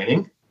used to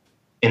winning,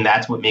 and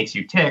that's what makes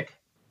you tick,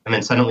 and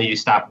then suddenly you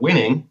stop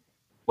winning,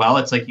 well,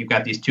 it's like you've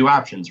got these 2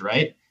 options,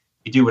 right?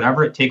 You do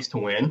whatever it takes to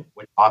win,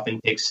 which often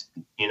takes,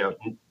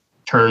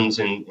 turns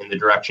in the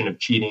direction of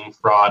cheating,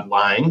 fraud,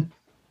 lying,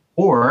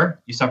 or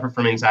you suffer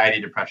from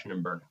anxiety, depression,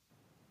 and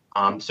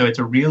burnout. So it's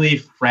a really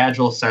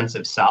fragile sense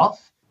of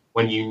self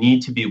when you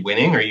need to be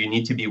winning, or you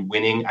need to be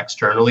winning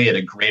externally at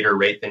a greater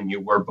rate than you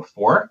were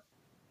before,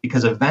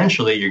 because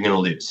eventually you're going to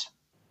lose.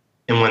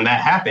 And when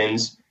that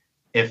happens,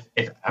 if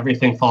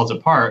everything falls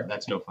apart,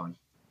 that's no fun.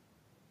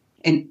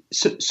 And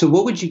so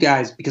what would you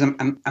guys, because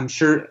I'm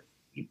sure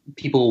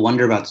people will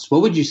wonder about this,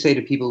 what would you say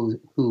to people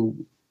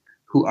who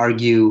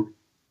argue,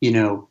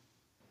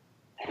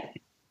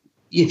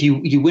 if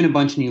you win a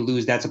bunch and you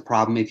lose, that's a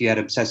problem if you had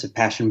obsessive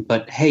passion.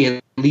 But hey,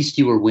 least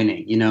you were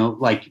winning,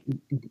 like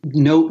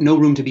no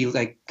room to be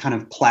like kind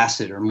of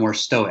placid or more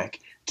stoic.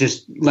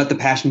 Just let the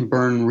passion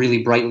burn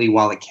really brightly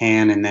while it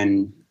can, and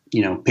then,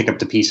 pick up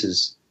the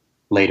pieces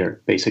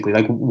later, basically.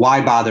 Like,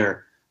 why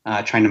bother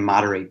trying to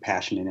moderate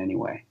passion in any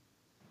way?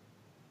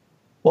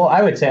 Well,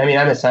 I would say,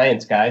 I'm a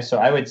science guy, so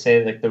I would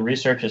say like the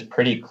research is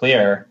pretty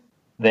clear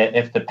that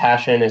if the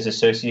passion is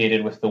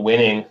associated with the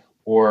winning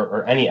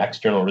or any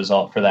external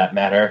result for that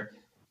matter,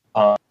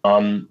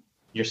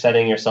 you're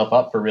setting yourself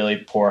up for really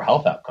poor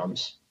health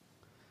outcomes.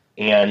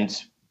 And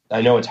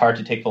I know it's hard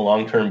to take the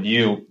long-term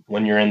view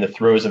when you're in the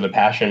throes of a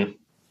passion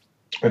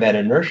or that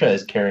inertia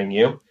is carrying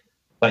you,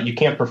 but you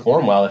can't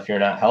perform well if you're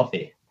not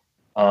healthy.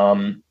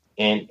 And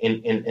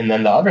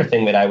then the other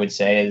thing that I would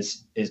say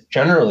is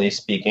generally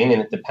speaking,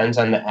 and it depends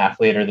on the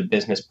athlete or the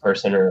business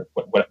person or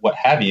what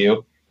have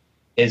you,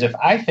 is if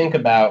I think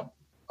about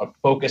a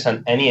focus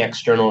on any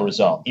external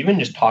result, even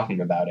just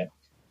talking about it,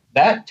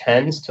 that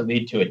tends to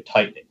lead to a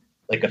tightening,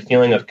 like a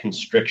feeling of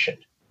constriction.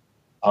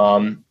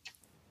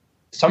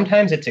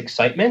 Sometimes it's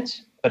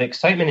excitement, but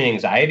excitement and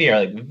anxiety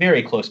are like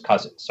very close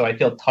cousins. So I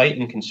feel tight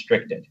and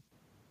constricted.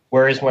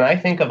 Whereas when I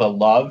think of a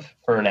love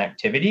for an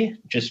activity,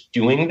 just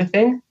doing the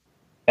thing,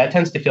 that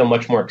tends to feel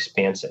much more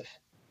expansive.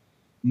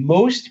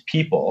 Most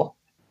people,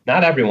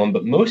 not everyone,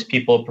 but most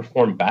people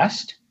perform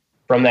best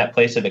from that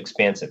place of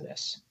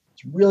expansiveness.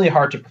 It's really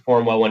hard to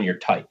perform well when you're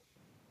tight.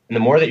 And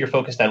the more that you're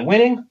focused on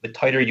winning, the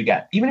tighter you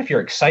get. Even if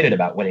you're excited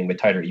about winning, the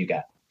tighter you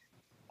get.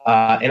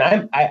 And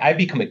I've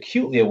become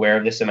acutely aware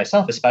of this in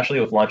myself, especially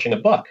with launching a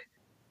book.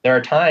 There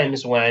are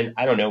times when,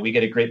 I don't know, we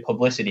get a great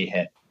publicity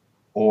hit,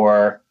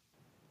 or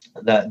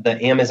the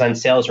Amazon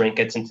sales rank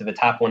gets into the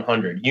top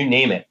 100, you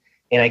name it.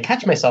 And I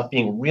catch myself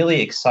being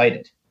really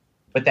excited.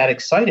 But that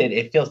excited,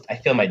 I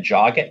feel my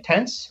jaw get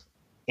tense,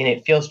 and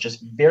it feels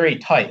just very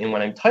tight. And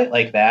when I'm tight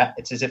like that,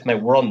 it's as if my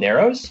world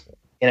narrows,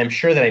 and I'm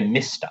sure that I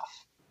miss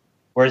stuff.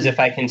 Whereas if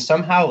I can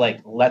somehow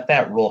like let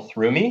that roll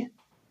through me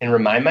and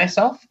remind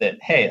myself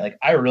that, hey, like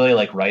I really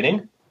like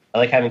writing. I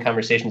like having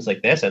conversations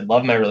like this. I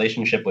love my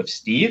relationship with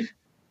Steve.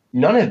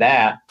 None of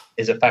that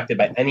is affected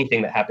by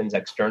anything that happens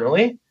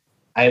externally.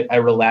 I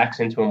relax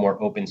into a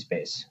more open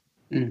space.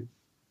 Mm.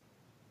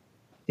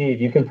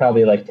 Steve, you can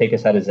probably like take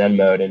us out of Zen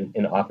mode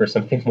and offer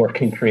something more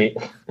concrete.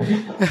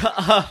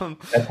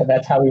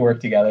 That's how we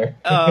work together.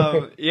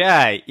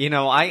 Yeah,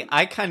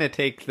 I kind of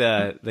take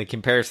the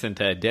comparison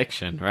to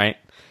addiction, right?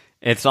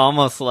 It's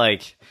almost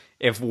like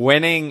if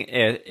winning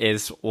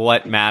is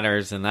what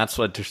matters and that's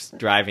what's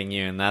driving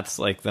you and that's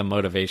like the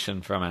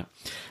motivation from it,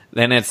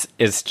 then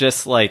it's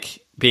just like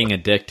being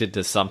addicted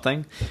to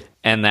something.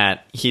 And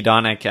that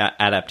hedonic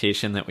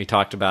adaptation that we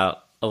talked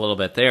about a little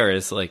bit there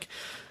is like,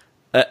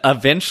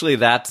 eventually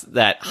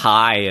that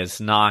high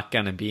is not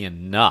going to be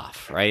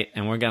enough, right?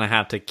 And we're going to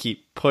have to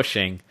keep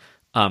pushing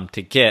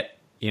to get,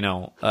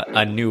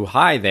 a new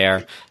high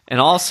there. And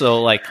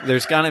also, like,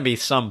 there's going to be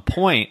some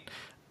point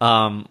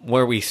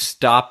where we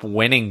stop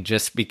winning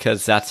just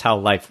because that's how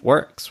life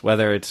works,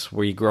 whether it's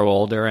we grow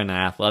older in an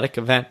athletic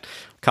event,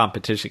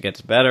 competition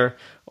gets better,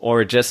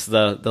 or just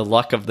the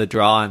luck of the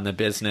draw in the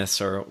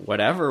business or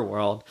whatever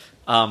world,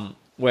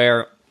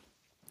 where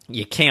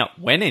you can't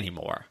win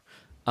anymore.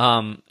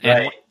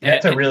 Right.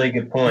 That's a really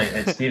good point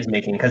that Steve's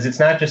making, because it's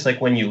not just like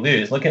when you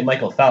lose. Look at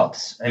Michael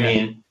Phelps. I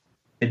mean,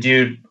 the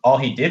dude, all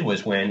he did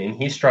was win, and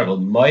he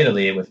struggled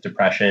mightily with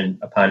depression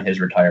upon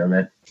his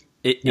retirement.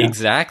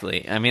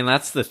 Exactly. I mean,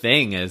 that's the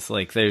thing is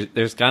like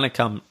there's going to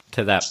come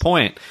to that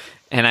point.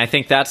 And I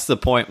think that's the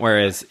point where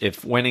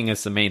if winning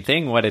is the main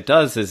thing, what it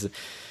does is,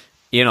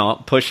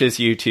 it pushes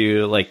you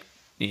to, like,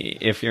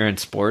 if you're in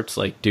sports,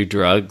 like do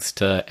drugs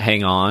to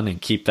hang on and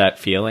keep that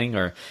feeling,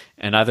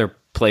 and other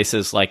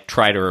places like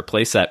try to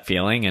replace that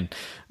feeling. And,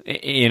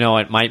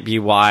 it might be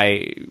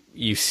why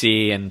you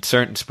see in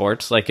certain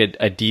sports, like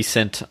a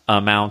decent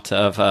amount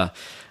of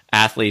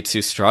athletes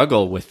who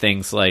struggle with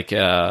things like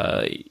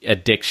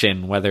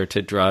addiction, whether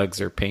to drugs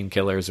or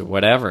painkillers or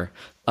whatever,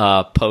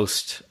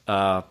 post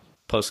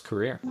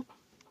career.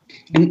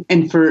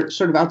 And for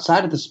sort of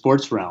outside of the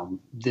sports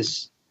realm,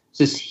 this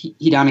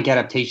hedonic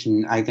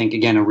adaptation, I think,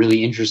 again, a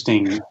really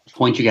interesting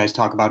point you guys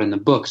talk about in the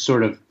book,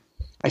 sort of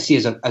I see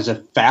as a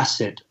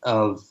facet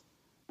of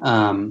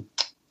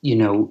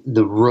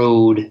the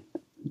road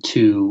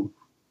to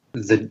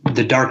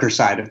the darker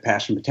side of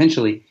passion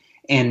potentially.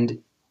 And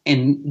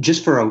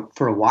just for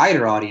a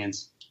wider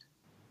audience,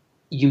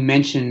 you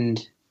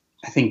mentioned,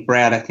 I think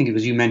it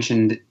was you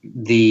mentioned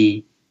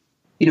the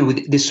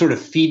this sort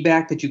of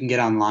feedback that you can get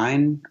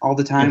online all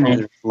the time,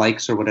 whether it's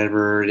likes or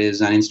whatever it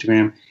is on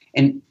Instagram.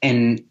 And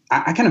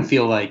I kind of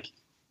feel like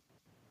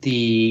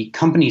the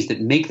companies that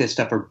make this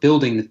stuff are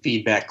building the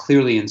feedback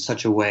clearly in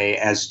such a way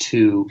as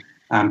to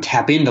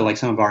tap into like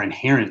some of our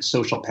inherent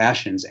social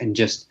passions and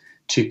just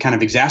to kind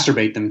of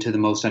exacerbate them to the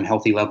most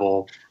unhealthy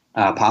level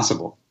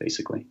possible,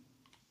 basically.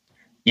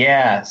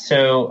 Yeah.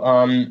 So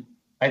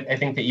I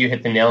think that you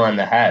hit the nail on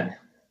the head.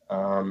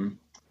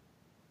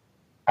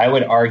 I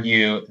would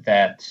argue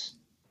that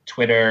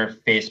Twitter,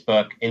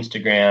 Facebook,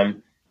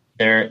 Instagram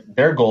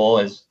their goal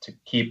is to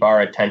keep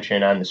our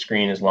attention on the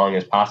screen as long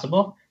as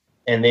possible,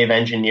 and they've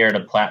engineered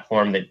a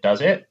platform that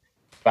does it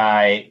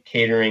by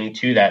catering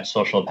to that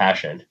social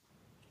passion.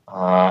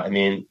 I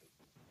mean,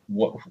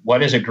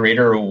 what is a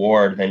greater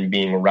reward than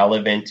being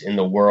relevant in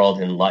the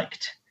world and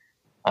liked?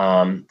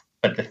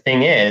 But the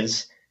thing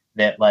is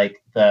that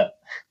like the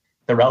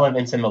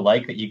relevance and the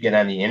like that you get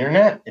on the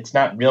internet, it's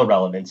not real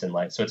relevance and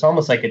like. So it's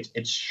almost like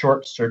it's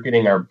short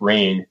circuiting our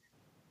brain.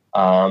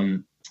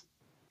 And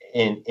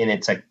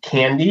it's a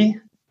candy,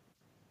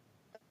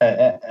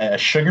 a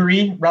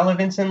sugary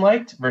relevance and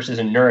liked versus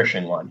a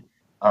nourishing one.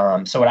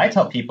 So what I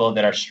tell people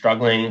that are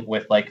struggling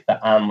with like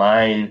the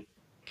online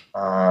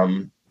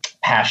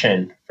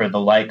passion for the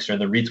likes or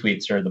the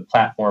retweets or the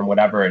platform,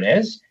 whatever it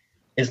is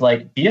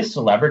like be a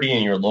celebrity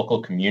in your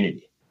local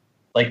community.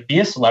 Like be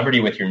a celebrity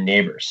with your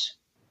neighbors.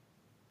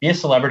 Be a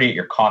celebrity at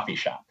your coffee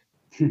shop.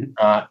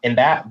 And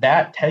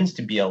that tends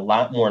to be a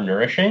lot more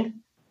nourishing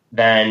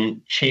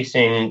than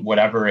chasing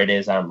whatever it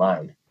is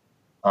online.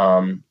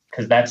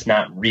 Because that's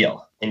not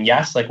real. And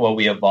yes, like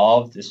we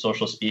evolved as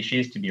social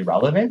species to be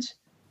relevant.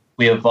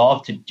 We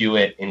evolved to do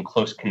it in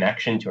close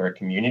connection to our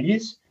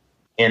communities.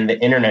 And the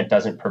internet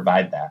doesn't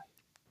provide that.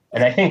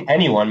 And I think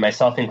anyone,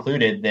 myself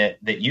included,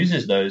 that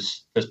uses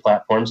those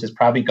platforms has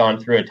probably gone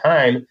through a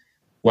time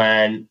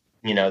when,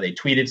 they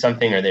tweeted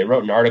something or they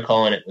wrote an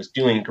article and it was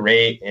doing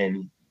great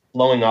and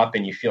blowing up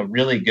and you feel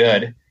really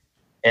good.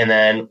 And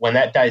then when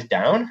that dies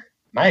down,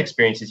 my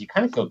experience is you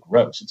kind of feel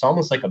gross. It's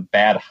almost like a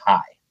bad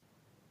high.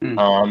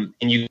 And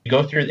you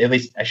go through, at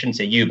least I shouldn't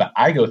say you, but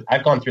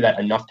I've gone through that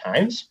enough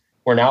times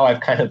where now I've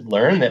kind of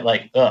learned that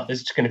like,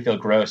 this is going to feel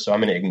gross, so I'm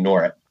going to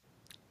ignore it.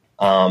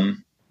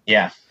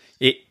 Yeah.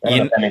 I don't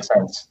know if that makes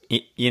sense.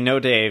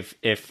 Dave,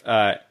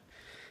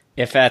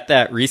 if at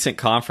that recent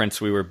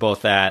conference we were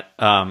both at,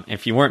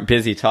 if you weren't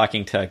busy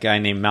talking to a guy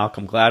named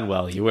Malcolm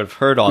Gladwell, you would have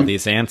heard all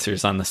these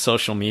answers on the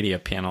social media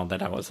panel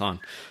that I was on.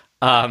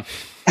 I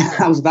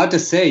was about to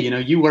say,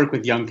 you work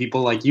with young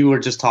people, like you were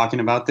just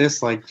talking about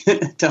this, like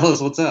tell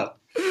us what's up.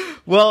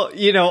 Well,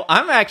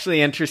 I'm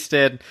actually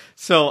interested.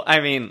 So,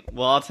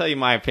 I'll tell you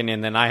my opinion,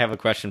 then I have a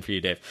question for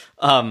you, Dave.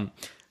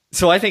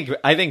 So I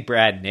think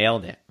Brad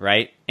nailed it,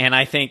 right? And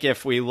I think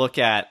if we look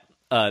at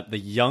the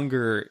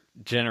younger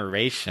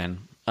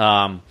generation,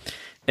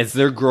 as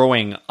they're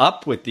growing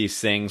up with these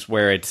things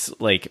where it's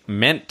like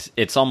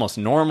it's almost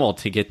normal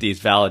to get these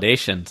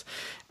validations.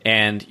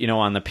 And,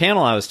 on the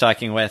panel I was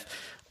talking with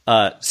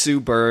Sue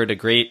Bird, a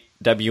great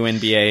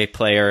WNBA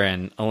player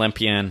and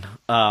Olympian,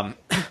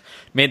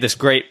 made this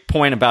great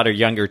point about her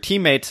younger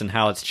teammates and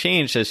how it's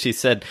changed. As she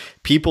said,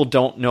 people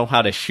don't know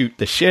how to shoot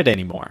the shit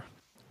anymore.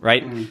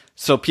 Right. Mm-hmm.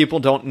 So people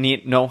don't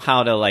know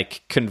how to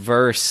like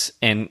converse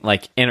and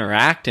like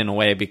interact in a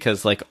way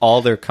because like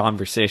all their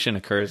conversation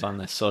occurs on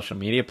this social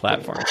media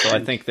platform. So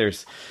I think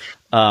there's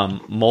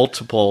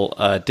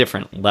multiple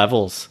different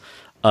levels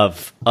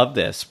of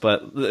this.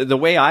 But the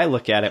way I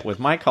look at it with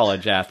my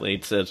college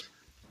athletes is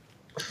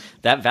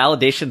that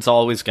validation's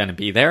always going to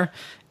be there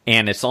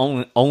and it's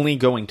only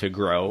going to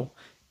grow.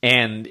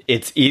 And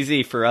it's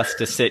easy for us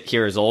to sit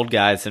here as old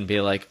guys and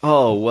be like,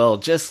 oh, well,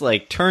 just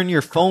like turn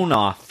your phone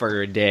off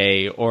for a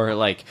day or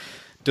like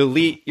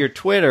delete your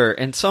Twitter.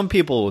 And some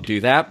people will do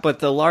that, but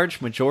the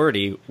large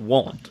majority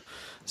won't.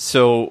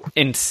 So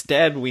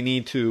instead, we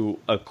need to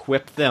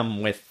equip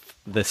them with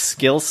the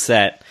skill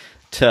set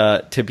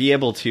to be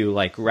able to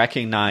like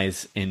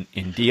recognize and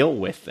deal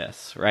with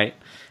this, right?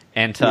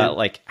 And to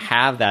like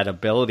have that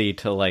ability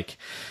to like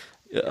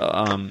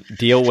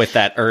deal with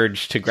that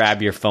urge to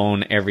grab your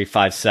phone every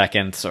 5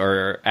 seconds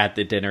or at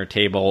the dinner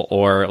table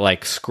or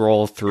like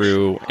scroll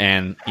through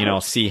and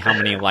see how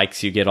many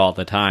likes you get all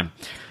the time,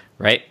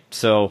 right?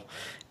 So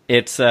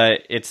it's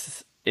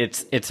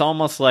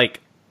almost like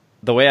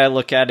the way I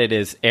look at it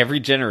is every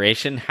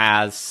generation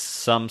has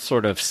some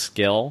sort of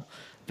skill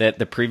that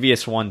the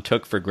previous one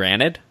took for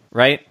granted,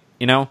 right?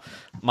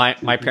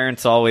 My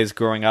parents always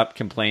growing up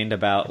complained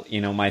about,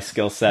 my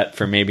skill set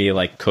for maybe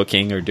like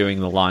cooking or doing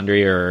the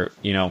laundry or,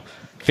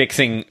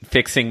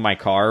 fixing my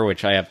car,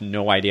 which I have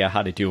no idea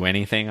how to do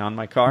anything on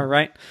my car,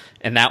 right?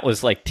 And that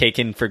was like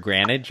taken for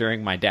granted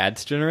during my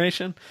dad's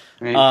generation.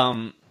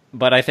 Right.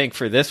 But I think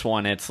for this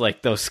one, it's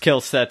like those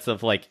skill sets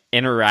of like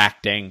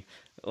interacting,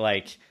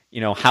 like,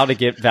 how to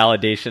get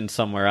validation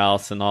somewhere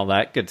else and all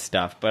that good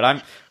stuff.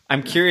 But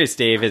I'm curious,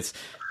 Dave,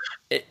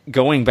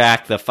 going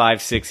back the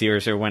 5-6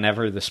 years or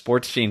whenever the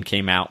Sports Gene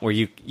came out, where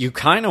you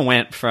kind of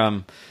went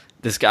from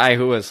this guy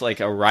who was like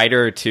a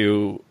writer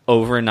to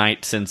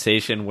overnight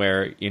sensation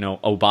where,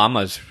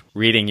 Obama's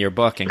reading your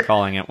book and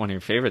calling it one of your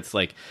favorites.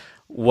 Like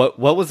what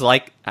was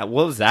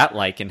that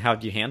like and how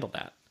did you handle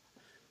that?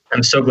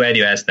 I'm so glad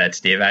you asked that,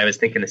 Steve. I was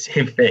thinking the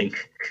same thing.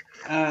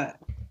 It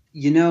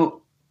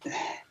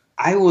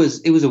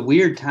was a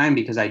weird time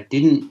because I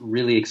didn't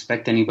really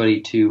expect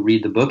anybody to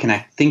read the book. And I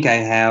think I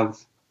have,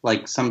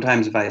 like,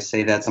 sometimes if I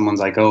say that,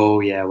 someone's like, oh,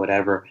 yeah,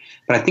 whatever.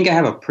 But I think I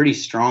have a pretty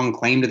strong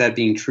claim to that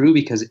being true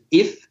because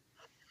if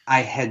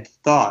I had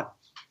thought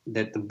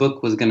that the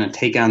book was going to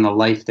take on the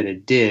life that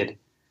it did,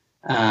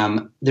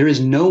 there is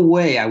no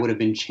way I would have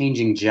been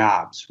changing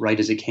jobs right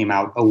as it came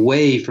out,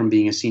 away from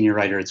being a senior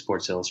writer at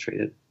Sports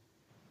Illustrated,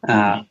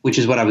 which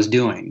is what I was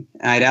doing.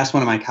 I'd asked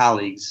one of my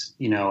colleagues,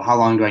 how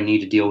long do I need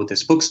to deal with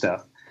this book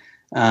stuff?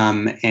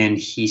 And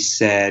he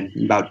said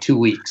about 2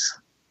 weeks.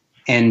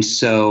 And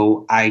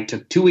so I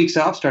took 2 weeks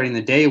off starting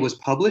the day it was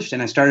published,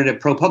 and I started at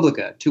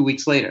ProPublica 2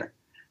 weeks later.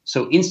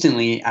 So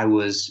instantly I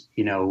was,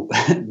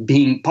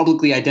 being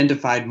publicly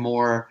identified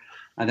more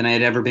than I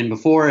had ever been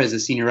before as a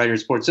senior writer at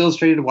Sports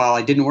Illustrated while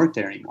I didn't work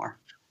there anymore.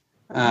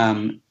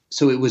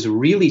 So it was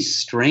really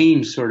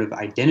strange sort of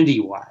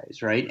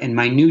identity-wise, right? And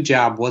my new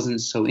job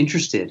wasn't so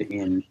interested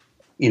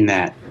in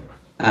that.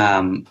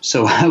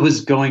 So I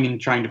was going and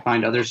trying to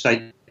find other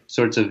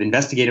sorts of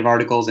investigative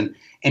articles and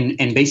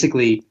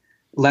basically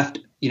left,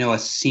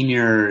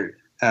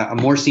 a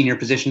more senior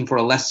position for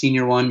a less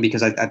senior one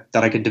because I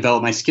thought I could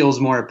develop my skills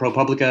more at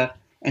ProPublica.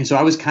 And so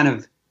I was kind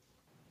of,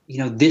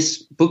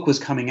 this book was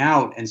coming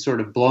out and sort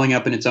of blowing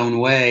up in its own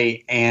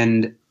way.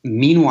 And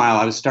meanwhile,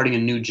 I was starting a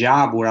new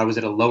job where I was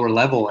at a lower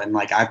level and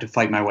I have to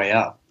fight my way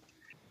up.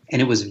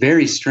 And it was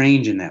very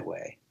strange in that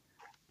way.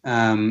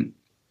 I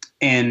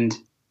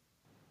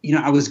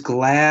was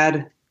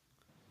glad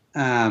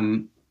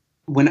when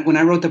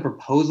I wrote the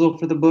proposal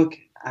for the book,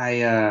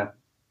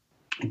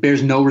 it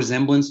bears no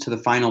resemblance to the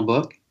final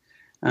book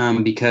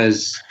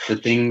because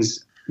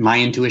my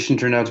intuition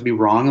turned out to be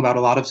wrong about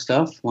a lot of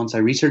stuff once I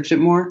researched it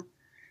more.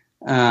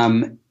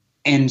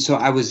 And so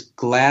I was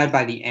glad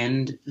by the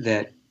end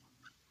that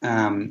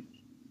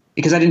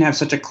because I didn't have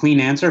such a clean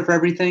answer for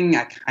everything,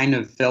 I kind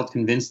of felt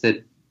convinced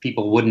that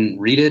people wouldn't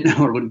read it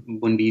or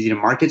wouldn't be easy to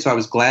market. So I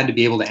was glad to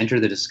be able to enter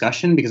the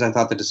discussion because I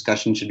thought the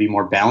discussion should be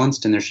more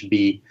balanced and there should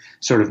be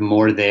sort of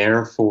more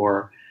there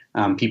for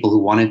people who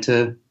wanted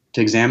to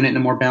examine it in a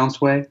more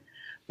balanced way.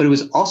 But it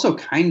was also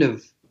kind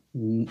of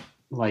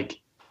like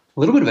a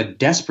little bit of a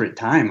desperate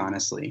time,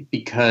 honestly,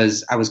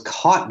 because I was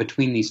caught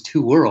between these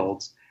two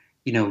worlds,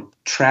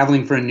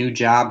 traveling for a new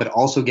job, but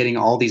also getting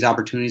all these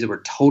opportunities that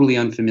were totally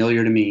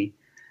unfamiliar to me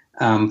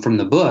from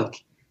the book.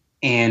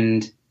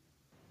 And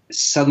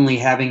suddenly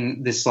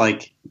having this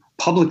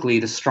publicly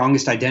the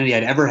strongest identity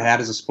I'd ever had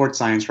as a sports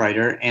science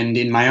writer, and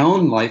in my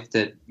own life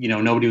that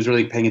nobody was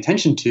really paying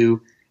attention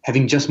to,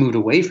 having just moved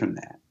away from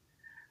that.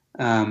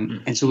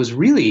 And so it was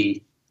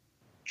really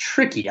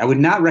tricky. I would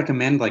not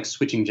recommend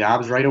switching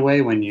jobs right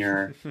away when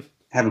you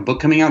have a book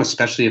coming out,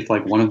 especially if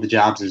one of the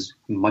jobs is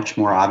much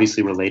more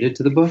obviously related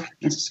to the book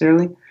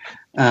necessarily.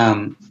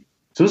 So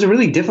it was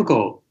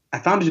I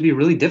found it to be a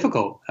really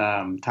difficult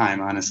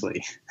time,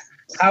 honestly.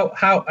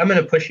 How I'm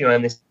going to push you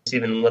on this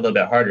even a little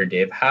bit harder,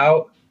 Dave.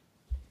 How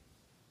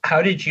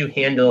did you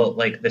handle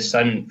the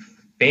sudden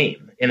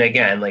fame? And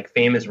again,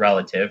 fame is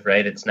relative,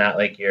 right? It's not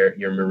like you're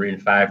Maroon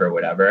 5 or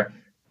whatever.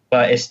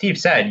 But as Steve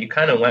said, you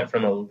kind of went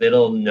from a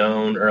little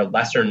known or a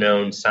lesser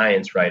known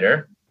science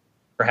writer,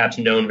 perhaps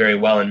known very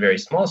well in very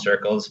small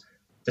circles,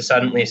 to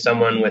suddenly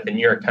someone with a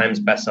New York Times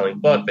bestselling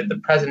book that the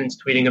president's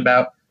tweeting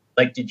about.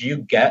 Did you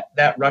get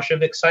that rush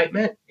of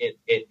excitement? And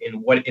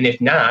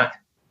if not,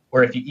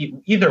 or if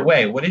you either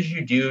way, what did you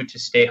do to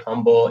stay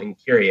humble and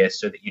curious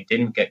so that you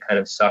didn't get kind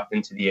of sucked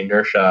into the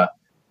inertia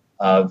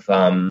of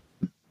the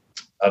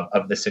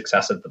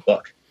success of the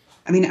book?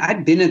 I mean,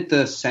 I'd been at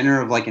the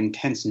center of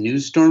intense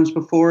news storms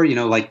before.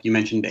 You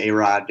mentioned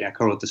A-Rod. I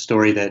wrote the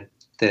story that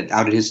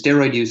outed his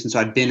steroid use, and so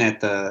I'd been at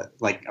the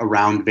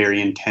around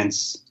very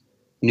intense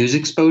news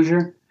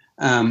exposure.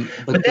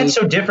 But that's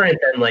so different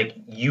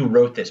than you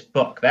wrote this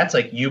book. That's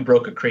you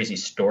broke a crazy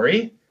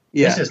story.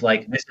 Yeah. This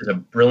is a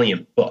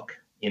brilliant book.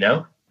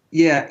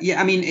 Yeah.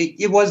 I mean,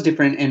 it was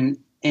different,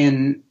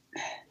 and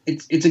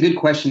it's a good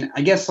question.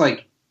 I guess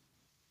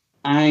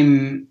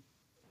I'm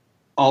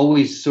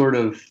always sort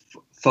of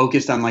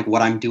focused on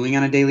what I'm doing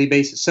on a daily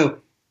basis.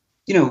 So,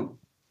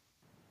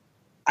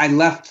 I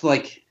left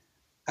what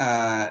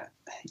at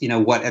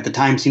the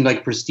time seemed like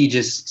a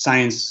prestigious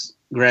science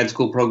grad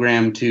school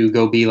program to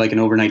go be an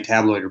overnight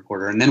tabloid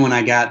reporter. And then when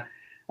I got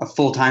a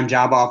full-time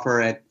job offer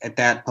at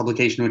that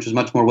publication, which was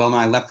much more well-known,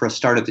 I left for a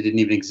startup that didn't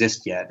even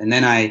exist yet. And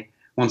then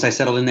once I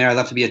settled in there, I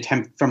left to be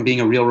from being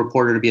a real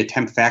reporter to be a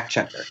temp fact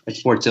checker at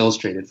Sports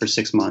Illustrated for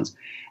 6 months.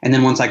 And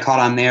then once I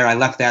caught on there, I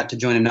left that to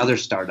join another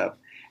startup.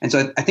 And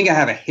so I think I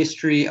have a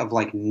history of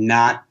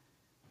not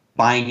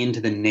buying into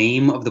the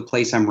name of the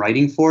place I'm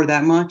writing for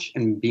that much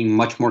and being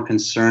much more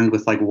concerned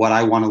with what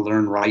I want to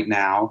learn right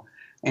now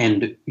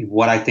and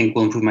what I think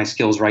will improve my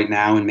skills right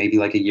now. And maybe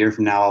a year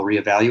from now, I'll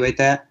reevaluate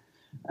that.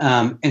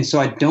 And so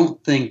I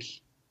don't think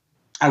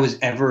I was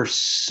ever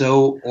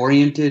so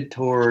oriented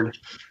toward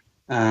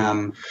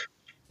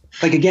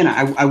again,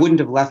 I wouldn't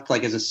have left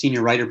as a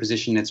senior writer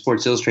position at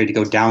Sports Illustrated to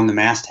go down the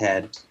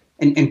masthead.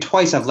 And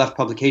twice I've left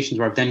publications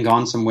where I've then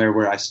gone somewhere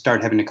where I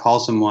start having to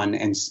call someone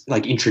and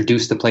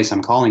introduce the place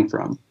I'm calling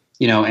from,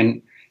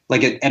 and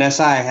at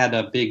SI I had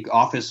a big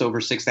office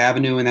over 6th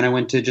Avenue, and then I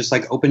went to just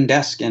open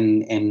desk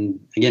and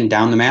again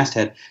down the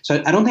masthead.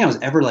 So I don't think I was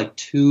ever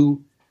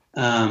too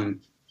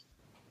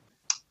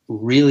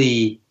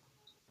really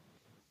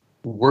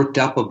worked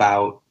up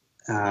about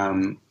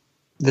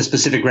the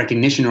specific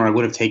recognition, or I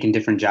would have taken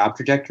different job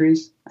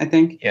trajectories, I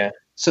think. Yeah.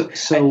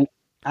 So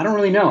I don't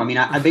really know. I mean,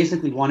 I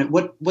basically wanted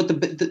what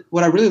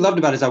I really loved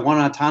about it is I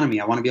wanted autonomy.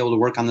 I want to be able to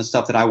work on the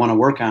stuff that I want to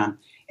work on.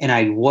 And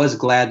I was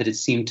glad that it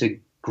seemed to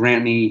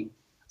grant me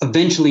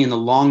eventually in the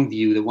long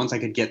view that once I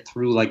could get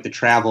through like the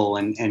travel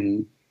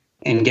and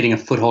getting a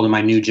foothold in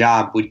my new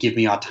job would give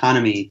me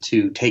autonomy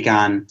to take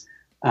on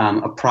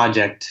a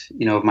project,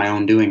 of my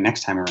own doing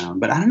next time around.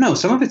 But I don't know.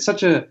 Some of it's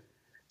such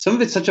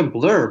a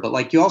blur. But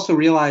like you also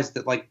realize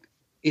that like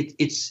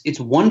it's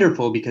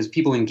wonderful because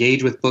people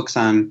engage with books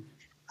on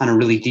a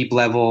really deep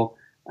level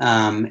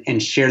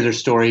and share their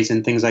stories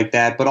and things like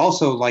that. But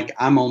also like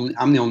I'm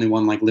the only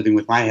one like living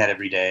with my head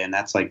every day, and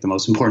that's like the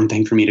most important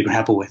thing for me to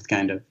grapple with,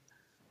 kind of.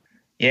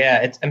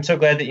 Yeah, I'm so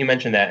glad that you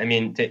mentioned that. I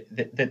mean,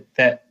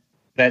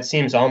 that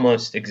seems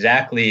almost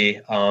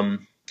exactly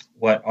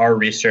what our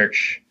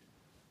research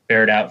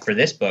bared out for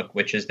this book,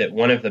 which is that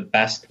one of the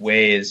best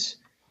ways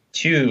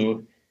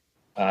to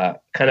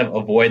kind of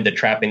avoid the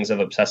trappings of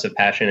obsessive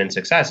passion and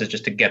success is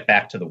just to get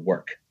back to the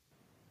work.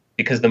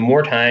 Because the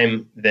more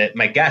time that,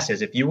 my guess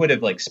is, if you would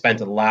have like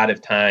spent a lot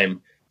of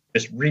time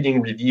just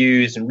reading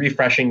reviews and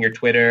refreshing your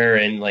Twitter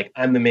and like,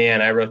 I'm the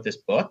man, I wrote this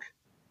book,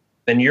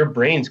 then your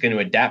brain's going to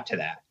adapt to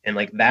that. And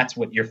like, that's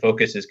what your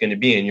focus is going to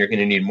be. And you're going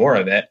to need more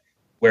of it.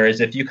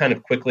 Whereas if you kind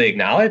of quickly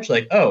acknowledge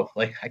like, oh,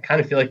 like I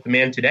kind of feel like the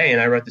man today and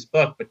I wrote this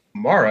book, but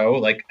tomorrow,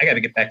 like I got to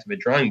get back to the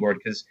drawing board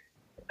because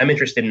I'm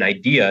interested in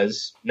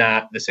ideas,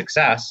 not the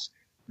success.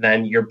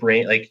 Then your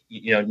brain, like,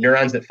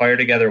 neurons that fire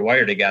together,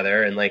 wire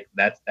together. And like,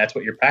 that's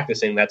what you're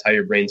practicing. That's how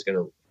your brain's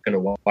going to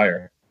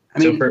wire. I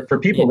mean, so for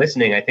people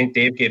listening, I think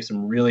Dave gave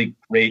some really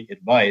great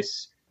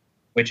advice,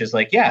 which is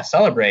like, yeah,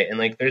 celebrate. And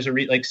like, there's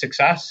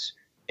success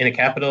in a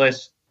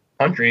capitalist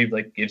country,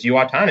 like gives you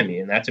autonomy,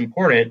 and that's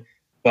important.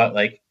 But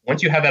like,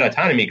 once you have that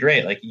autonomy,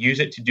 great, like use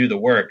it to do the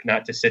work,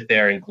 not to sit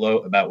there and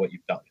gloat about what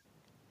you've done.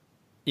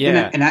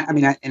 Yeah. And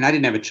I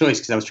didn't have a choice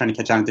because I was trying to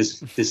catch on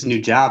with this new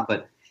job,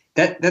 but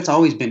that's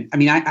always been, I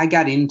mean, I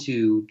got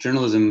into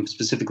journalism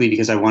specifically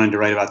because I wanted to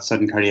write about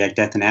sudden cardiac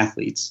death in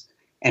athletes.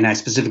 And I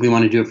specifically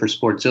wanted to do it for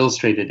Sports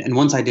Illustrated. And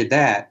once I did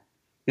that,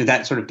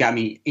 that sort of got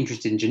me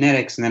interested in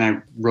genetics. And then I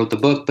wrote the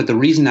book. But the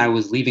reason I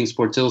was leaving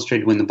Sports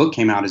Illustrated when the book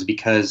came out is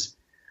because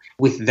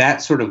with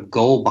that sort of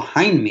goal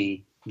behind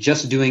me,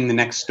 just doing the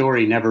next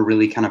story never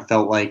really kind of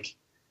felt like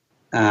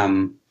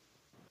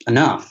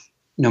enough,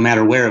 no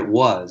matter where it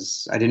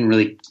was. I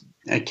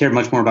cared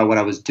much more about what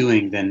I was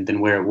doing than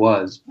where it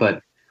was.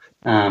 But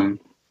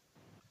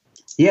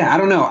yeah, I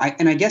don't know. I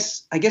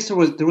guess there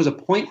was a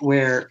point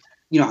where,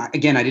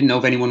 again, I didn't know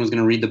if anyone was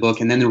going to read the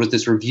book. And then there was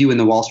this review in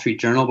the Wall Street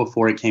Journal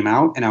before it came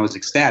out, and I was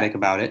ecstatic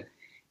about it.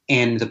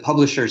 And the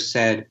publisher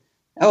said,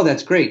 oh,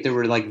 that's great. There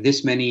were like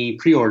this many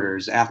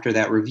pre-orders after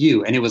that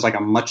review. And it was like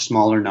a much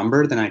smaller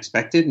number than I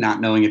expected,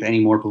 not knowing if any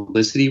more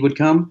publicity would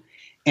come.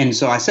 And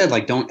so I said,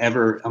 like, don't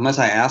ever, unless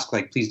I ask,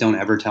 like, please don't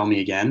ever tell me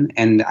again.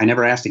 And I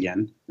never asked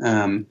again.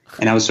 And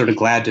I was sort of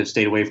glad to have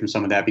stayed away from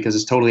some of that because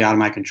it's totally out of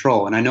my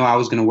control. And I know I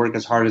was going to work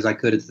as hard as I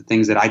could at the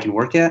things that I can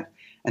work at.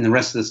 And the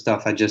rest of the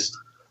stuff, I just,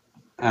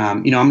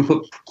 I'm going to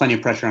put plenty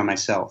of pressure on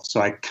myself.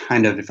 So I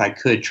kind of, if I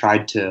could,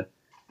 tried to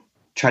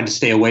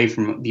stay away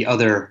from the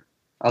other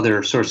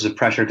sources of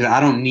pressure because I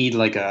don't need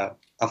like a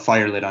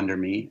fire lit under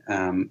me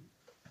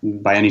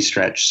by any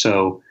stretch.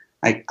 So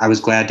I was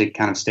glad to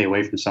kind of stay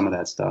away from some of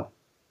that stuff.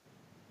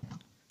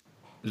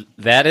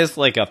 That is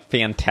like a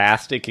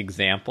fantastic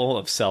example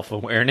of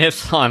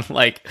self-awareness on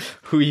like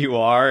who you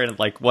are and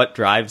like what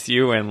drives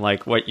you and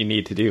like what you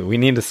need to do. We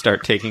need to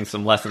start taking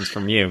some lessons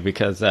from you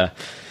because, that's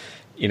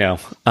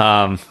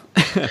why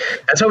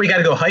we got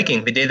to go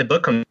hiking the day the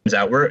book comes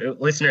out. We're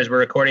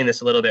recording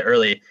this a little bit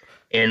early.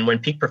 And when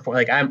Peak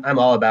Performance, like I'm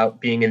all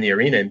about being in the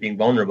arena and being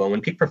vulnerable. When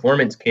Peak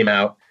Performance came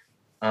out,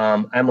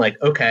 I'm like,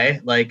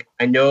 okay, like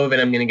I know that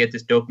I'm going to get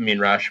this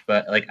dopamine rush,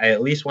 but like I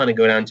at least want to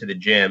go down to the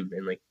gym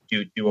and like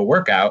do a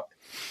workout.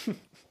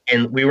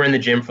 And we were in the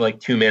gym for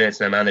like 2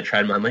 minutes and I'm on the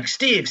treadmill. I'm like,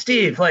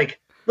 Steve, like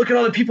look at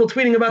all the people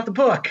tweeting about the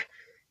book.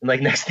 And like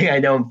next thing I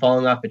know, I'm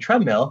falling off the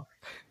treadmill.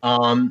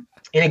 And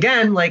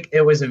again, like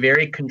it was a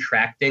very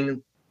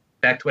contracting,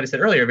 back to what I said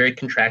earlier, a very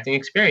contracting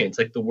experience.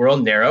 Like the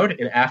world narrowed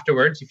and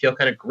afterwards you feel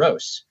kind of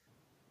gross.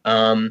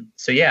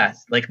 So yeah,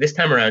 like this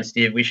time around,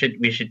 Steve, we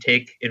should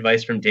take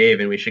advice from Dave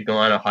and we should go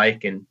on a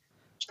hike and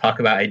just talk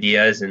about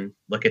ideas and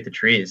look at the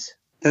trees.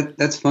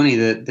 That's funny.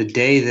 The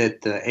day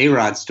that the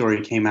A-Rod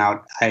story came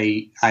out,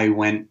 I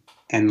went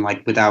and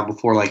like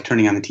before like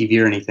turning on the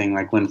TV or anything,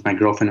 like went with my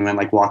girlfriend and went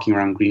like walking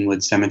around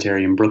Greenwood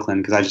Cemetery in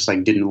Brooklyn because I just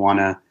like didn't want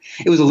to.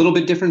 It was a little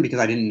bit different because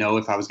I didn't know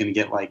if I was going to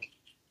get like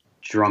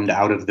drummed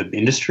out of the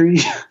industry,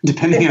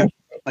 depending on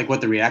like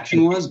what the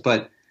reaction was,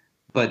 but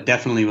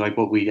definitely like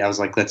I was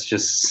like, let's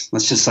just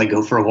like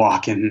go for a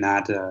walk and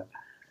not, and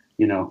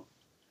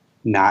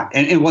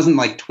it wasn't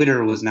like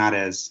Twitter was not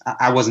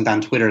I wasn't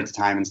on Twitter at the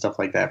time and stuff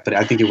like that, but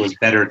I think it was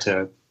better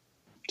to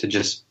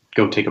just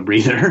go take a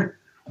breather.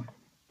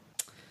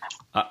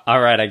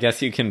 All right. I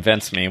guess you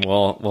convinced me.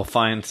 We'll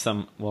find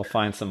some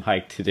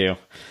hike to do.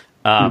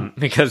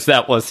 Because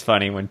that was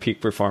funny when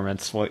Peak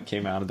Performance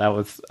came out.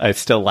 I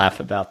still laugh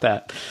about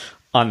that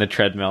on the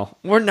treadmill.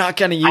 We're not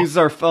going to use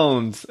our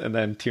phones. And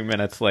then 2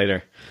 minutes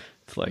later,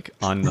 it's like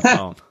on the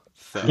phone.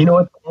 So. You know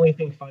what? The only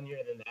thing funnier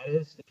than that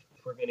is,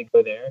 if we're going to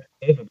go there,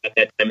 Dave, about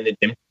that time in the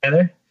gym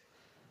together,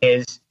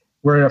 is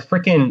we're at a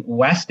freaking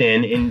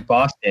Westin in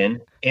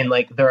Boston, and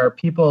like there are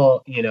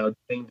people,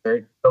 doing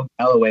their Joe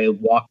Galloway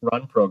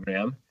walk-run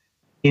program,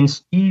 and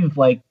Steve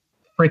like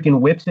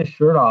freaking whips his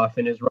shirt off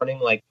and is running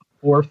like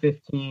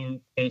 4:15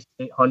 pace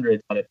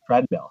 800s on a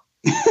treadmill.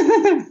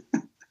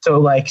 So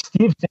like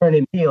Steve's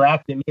staring at me,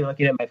 laughing at me,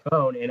 looking at my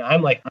phone, and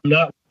I'm like, I'm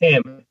not with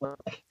him.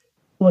 Like,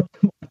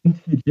 looking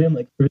into the gym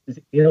like there's this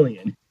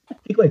alien. I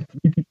think like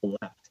 3 people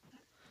left.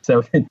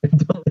 So don't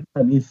look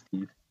at me,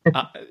 Steve.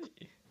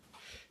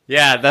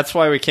 Yeah, that's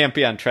why we can't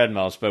be on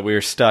treadmills, but we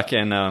were stuck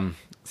in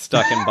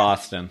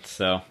Boston.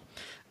 So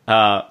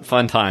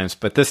fun times,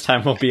 but this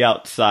time we'll be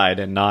outside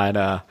and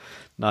not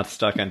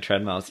stuck on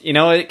treadmills.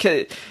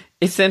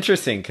 It's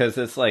interesting because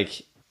it's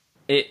like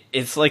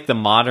the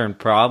modern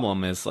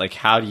problem is like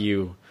how do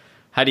you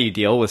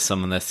deal with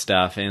some of this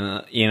stuff?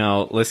 And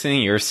listening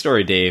to your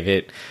story, Dave,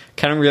 it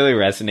kind of really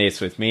resonates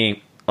with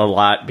me a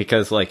lot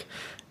because like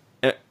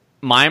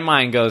my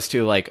mind goes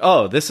to like,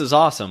 oh, this is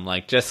awesome.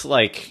 Like just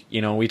like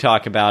we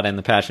talk about in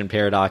the Passion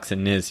Paradox,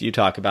 and Niz, you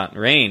talk about in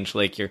Range,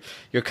 like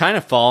you're kind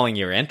of following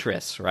your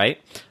interests, right?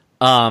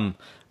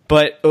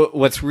 But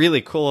what's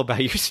really cool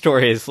about your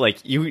story is like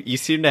you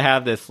seem to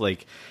have this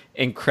like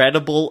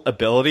incredible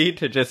ability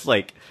to just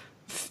like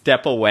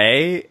step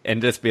away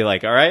and just be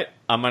like, all right,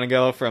 I'm gonna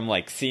go from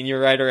like senior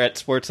writer at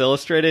Sports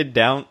Illustrated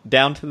down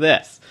to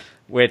this,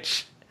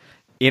 which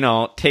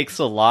takes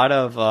a lot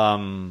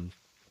of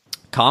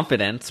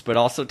confidence, but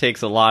also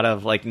takes a lot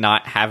of like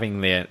not having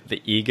the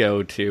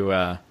ego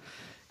to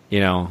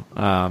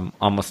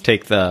almost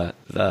take the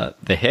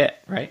hit,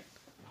 right?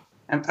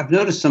 I've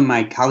noticed some of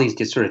my colleagues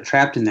get sort of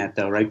trapped in that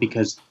though, right?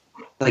 Because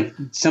like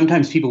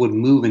sometimes people would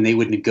move and they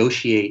would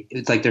negotiate.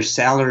 It's like their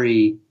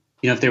salary,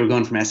 if they were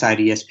going from SI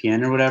to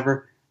ESPN or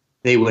whatever,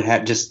 they would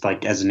have, just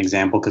like as an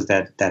example, because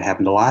that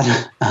happened a lot.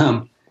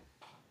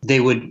 They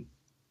would,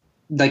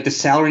 like the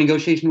salary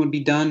negotiation would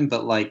be done,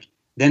 but like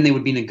then they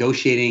would be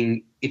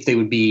negotiating if they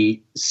would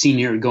be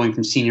going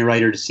from senior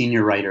writer to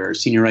senior writer or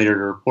senior writer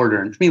to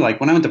reporter. And for me, like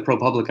when I went to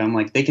ProPublica, I'm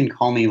like, they can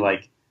call me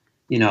like,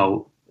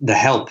 the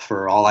help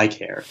for all I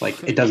care. Like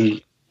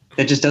that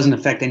just doesn't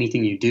affect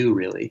anything you do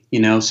really,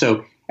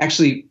 So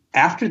actually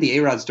after the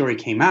A-Rod story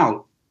came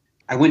out,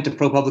 I went to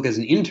ProPublica as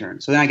an intern.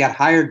 So then I got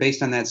hired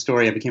based on that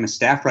story. I became a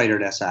staff writer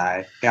at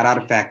SI, got out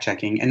of fact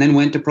checking, and then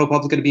went to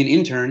ProPublica to be an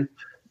intern.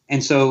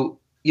 And so,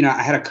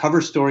 I had a cover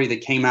story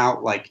that came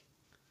out like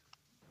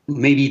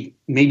maybe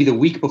the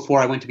week before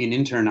I went to be an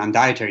intern on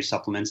dietary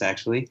supplements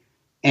actually.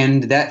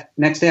 And that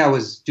next day I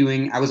was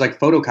like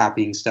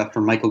photocopying stuff for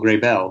Michael Gray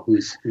Bell,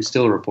 who's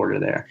still a reporter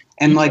there.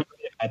 And like,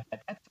 that's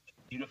a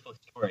beautiful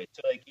story.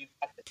 So like you've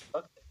got this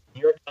book, the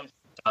New York Times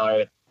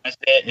bestseller, the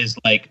president is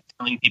like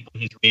telling people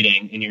he's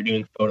reading, and you're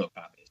doing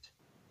photocopies.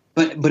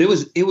 But it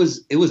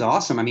was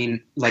awesome. I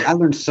mean, like I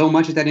learned so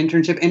much at that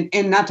internship,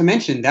 and not to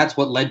mention that's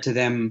what led to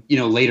them,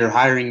 later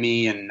hiring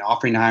me and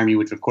offering to hire me,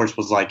 which of course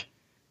was like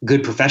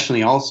good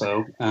professionally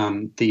also.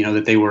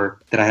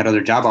 That I had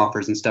other job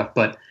offers and stuff,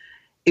 but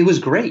it was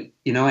great,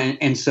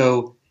 and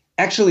so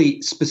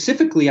actually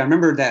specifically, I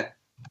remember that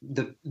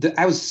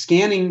I was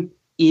scanning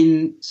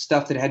in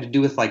stuff that had to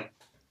do with like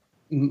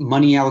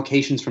money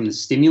allocations from the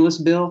stimulus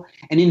bill.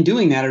 And in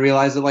doing that, I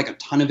realized that like a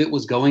ton of it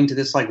was going to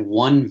this like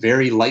one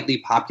very lightly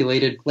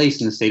populated place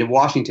in the state of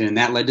Washington. And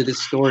that led to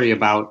this story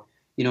about,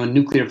 a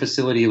nuclear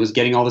facility that was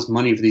getting all this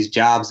money for these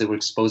jobs that were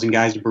exposing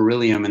guys to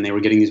beryllium, and they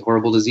were getting these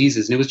horrible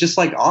diseases. And it was just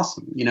like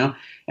awesome,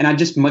 and I'm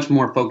just much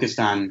more focused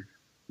on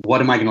what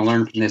am I going to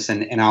learn from this?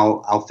 And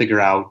I'll figure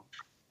out,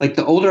 like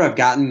the older I've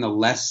gotten, the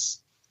less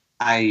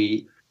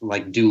I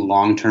like do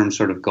long-term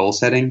sort of goal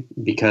setting,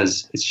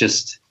 because it's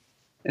just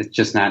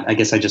not, I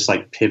guess I just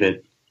like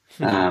pivot,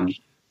 a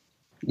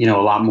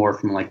lot more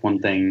from like one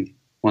thing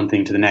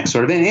to the next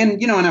sort of,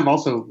 and I've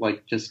also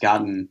like just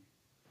gotten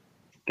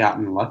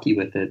lucky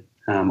with it.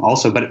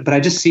 Also, but I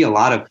just see a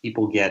lot of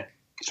people get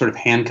sort of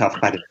handcuffed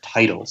by their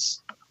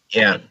titles.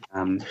 Yeah.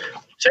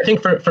 So I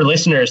think for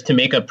listeners to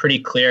make a pretty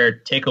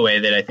clear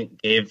takeaway that I think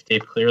Dave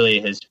clearly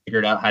has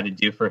figured out how to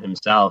do for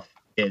himself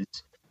is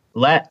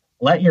let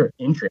your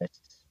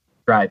interests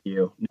drive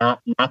you,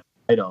 not the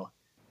title.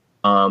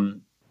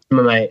 Some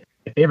of my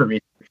favorite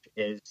research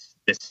is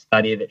this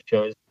study that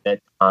shows that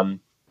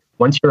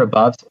once you're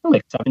above something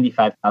like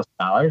 $75,000,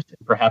 and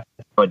perhaps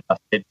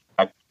adjusted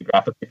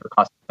geographically for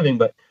cost of living,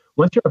 but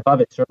once you're above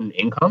a certain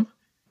income,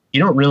 you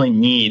don't really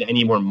need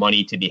any more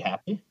money to be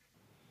happy.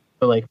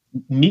 So like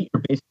meet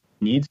your basic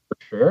needs for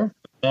sure.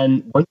 But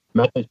then once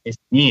you met those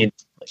basic needs,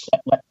 like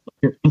let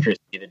your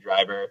interest be the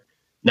driver,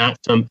 not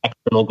some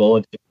external goal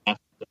of success,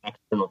 an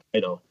external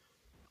title.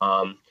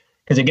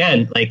 Because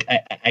again, like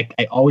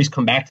I always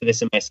come back to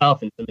this in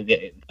myself and some of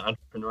the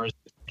entrepreneurs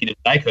that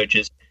I coach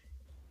is,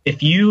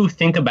 if you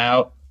think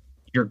about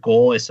your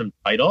goal as some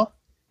title,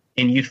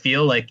 and you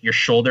feel like your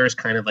shoulders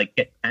kind of like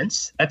get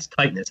tense, that's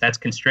tightness, that's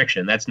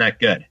constriction, that's not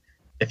good.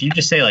 If you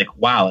just say like,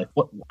 wow, like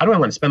how do I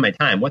want to spend my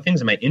time? What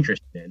things am I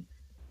interested in?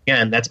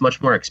 Again, that's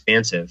much more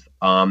expansive.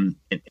 And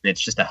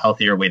it's just a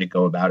healthier way to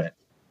go about it.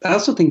 I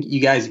also think you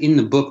guys in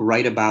the book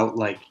write about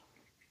like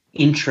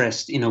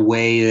interest in a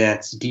way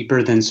that's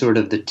deeper than sort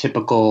of the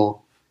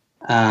typical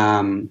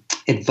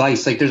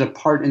advice. Like there's a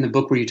part in the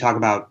book where you talk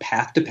about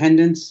path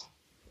dependence.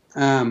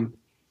 And,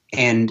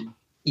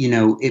 you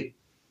know,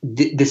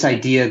 this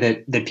idea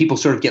that people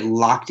sort of get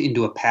locked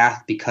into a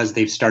path because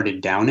they've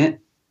started down it.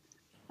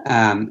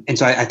 And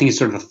so I think it's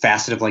sort of a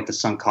facet of like the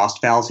sunk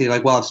cost fallacy.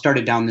 Like, well, I've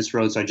started down this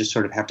road, so I just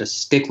sort of have to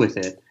stick with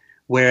it.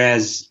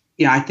 Whereas,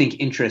 you know, I think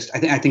interest,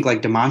 I think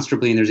like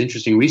demonstrably, and there's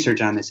interesting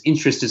research on this,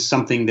 interest is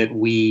something that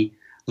we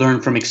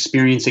learn from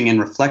experiencing and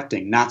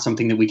reflecting, not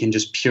something that we can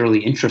just purely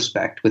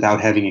introspect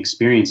without having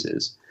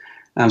experiences.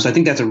 So I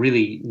think that's a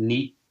really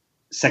neat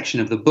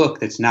section of the book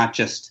that's not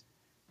just,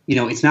 you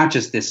know, it's not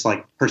just this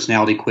like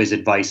personality quiz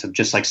advice of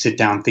just like sit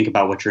down, think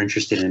about what you're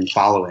interested in and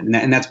follow it.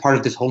 And that's part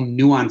of this whole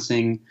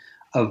nuancing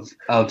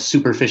of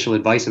superficial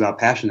advice about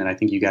passion that I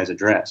think you guys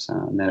address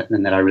and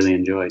that I really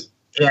enjoyed.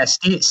 Yeah,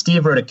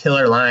 Steve wrote a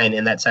killer line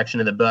in that section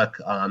of the book.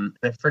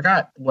 I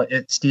forgot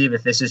Steve,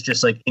 if this is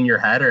just like in your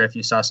head or if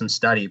you saw some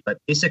study, but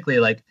basically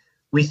like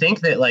we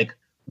think that like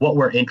what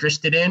we're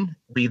interested in,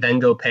 we then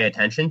go pay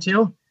attention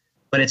to,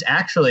 but it's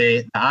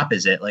actually the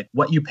opposite. Like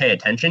what you pay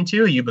attention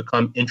to, you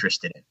become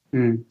interested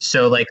in.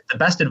 So like the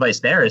best advice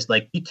there is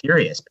like, be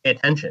curious, pay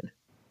attention.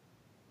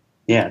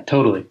 Yeah,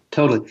 totally.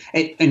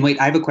 And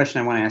wait, I have a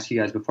question I want to ask you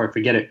guys before I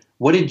forget it.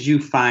 What did you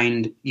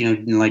find, you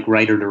know, like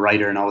writer to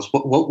writer and all this?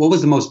 What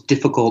was the most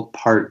difficult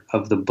part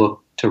of the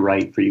book to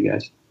write for you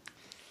guys?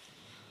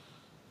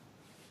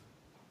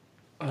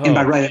 Oh. And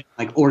by writing,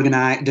 like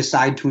organize,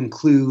 decide to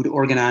include,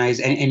 organize,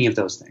 any of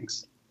those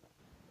things.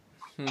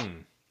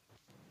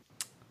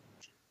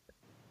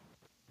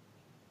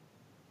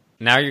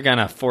 Now you're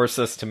gonna force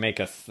us to make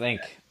us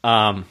think.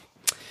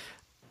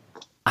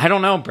 I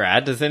don't know,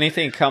 Brad. Does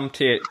anything come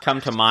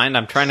to mind?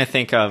 I'm trying to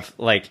think of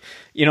like,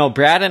 you know,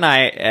 Brad and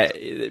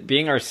I,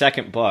 being our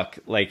second book,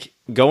 like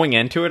going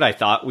into it, I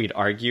thought we'd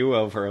argue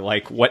over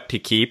like what to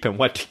keep and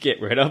what to get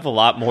rid of a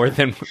lot more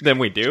than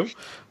we do.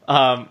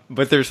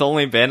 But there's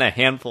only been a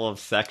handful of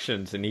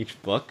sections in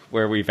each book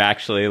where we've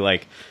actually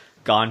like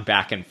gone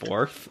back and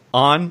forth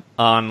on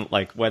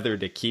like whether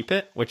to keep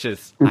it, which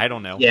is, I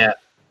don't know,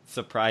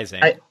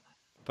 surprising.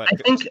 But I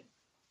think.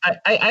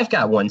 I've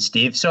got one,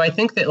 Steve. So I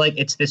think that like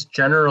it's this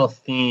general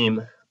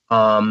theme,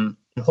 and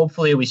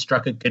hopefully we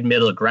struck a good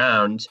middle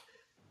ground.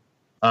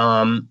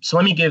 So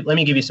let me give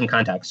you some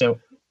context. So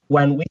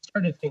when we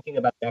started thinking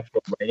about the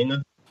actual writing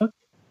of the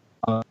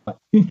book,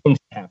 two things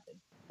happened.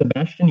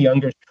 Sebastian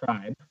Junger's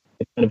Tribe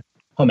had kind of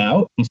come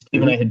out, and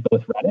Steve and I had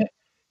both read it,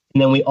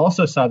 and then we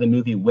also saw the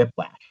movie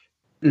Whiplash.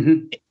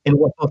 And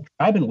what both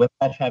Tribe and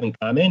Whiplash have in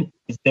common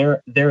is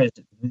there is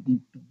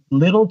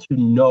little to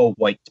no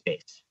white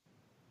space.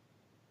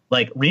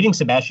 Like reading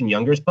Sebastian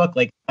Junger's book,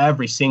 like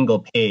every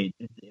single page,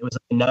 it was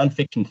like a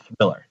nonfiction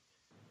thriller.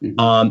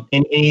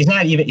 And he's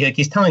not even like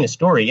he's telling a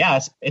story.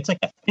 Yes, it's like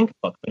a think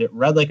book, but it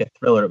read like a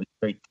thriller. It was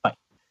very tight.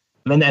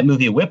 And then that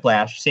movie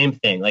Whiplash, same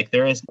thing. Like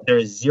there is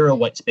zero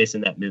white space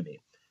in that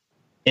movie.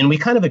 And we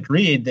kind of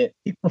agreed that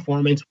peak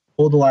performance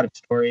told a lot of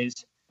stories,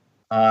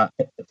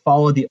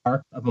 followed the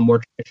arc of a more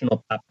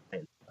traditional plot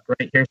line.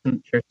 Right, here's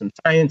some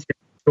science,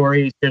 here's some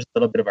stories, here's a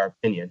little bit of our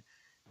opinion.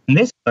 In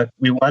this book,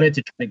 we wanted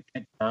to try to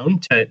get down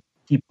to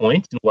key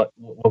points and what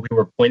we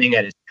were pointing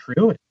at is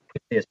true as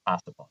quickly as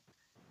possible.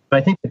 So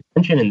I think the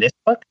tension in this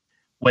book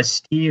was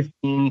Steve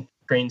being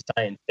a trained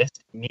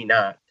scientist, me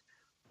not,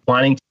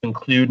 wanting to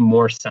include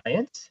more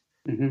science,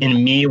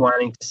 and me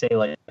wanting to say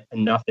like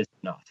enough is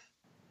enough.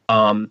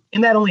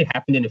 And that only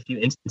happened in a few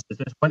instances.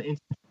 There's one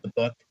instance in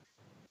the book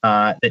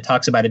that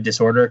talks about a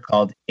disorder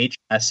called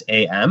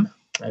HSAM.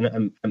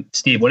 And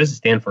Steve, what does it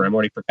stand for? I'm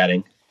already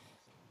forgetting.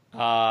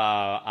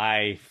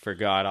 I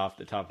forgot off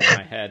the top of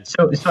my head.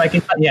 So I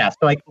can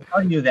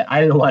tell you that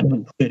I didn't want to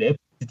include it.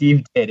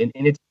 Steve did, and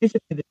it's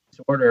basically the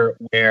disorder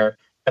where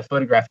a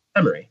photographic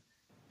memory.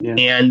 Yeah.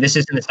 And this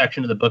is in the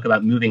section of the book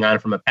about moving on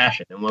from a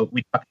passion. And what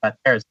we talk about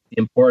there is the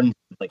importance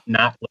of like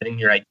not letting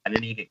your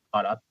identity get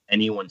caught up in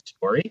anyone's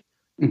story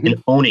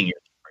and owning your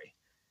story.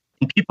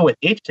 And people with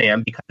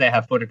HSAM, because they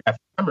have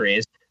photographic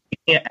memories,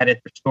 they can't edit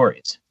their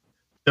stories.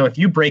 So if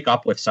you break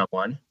up with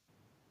someone,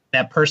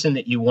 that person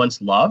that you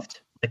once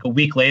loved, like a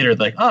week later,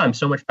 like, oh, I'm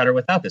so much better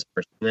without this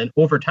person. And then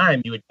over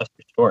time, you adjust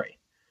your story.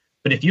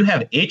 But if you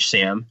have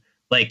HSAM,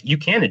 like you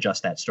can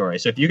adjust that story.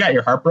 So if you got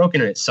your heart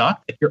broken and it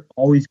sucked, like, you're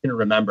always going to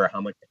remember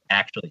how much it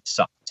actually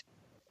sucked.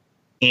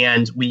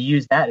 And we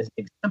use that as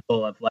an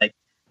example of like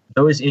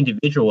those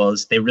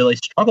individuals, they really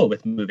struggle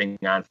with moving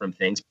on from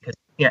things because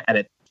you can't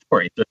edit the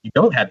story. So if you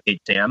don't have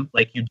HSAM,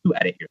 like you do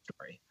edit your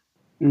story.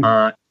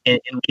 And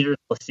readers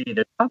will see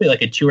there's probably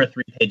like a 2 or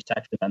 3 page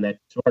section on that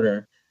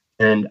disorder.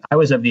 And I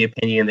was of the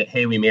opinion that,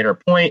 hey, we made our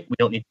point. We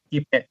don't need to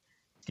keep it.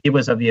 Steve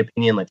was of the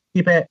opinion, let's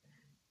keep it.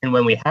 And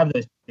when we have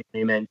those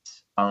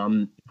agreements,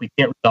 if we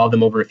can't resolve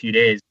them over a few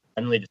days,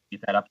 finally just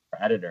beat that up to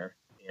our editor,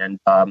 and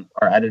our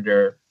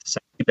editor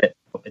said, "Keep it.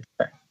 It's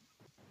there."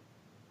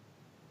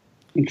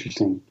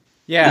 Interesting.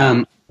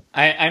 Yeah,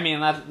 I mean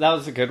that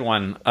was a good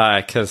one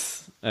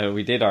because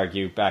we did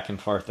argue back and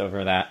forth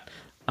over that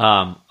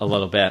a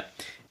little bit,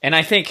 and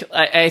I think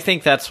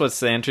that's what's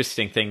the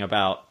interesting thing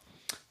about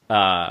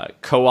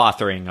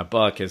co-authoring a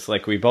book is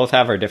like we both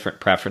have our different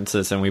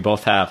preferences and we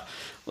both have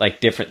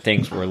like different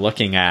things we're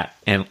looking at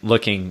and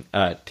looking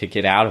to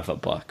get out of a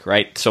book,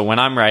 right? So when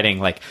I'm writing,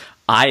 like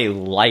I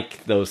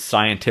like those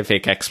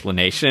scientific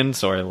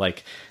explanations or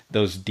like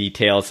those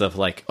details of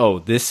like, oh,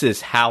 this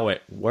is how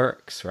it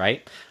works,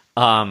 right?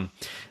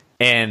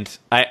 And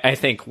I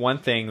think one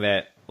thing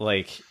that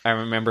like I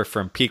remember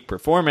from Peak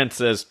Performance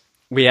is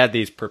we had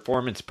these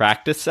performance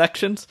practice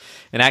sections,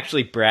 and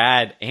actually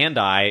Brad and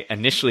I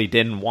initially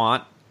didn't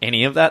want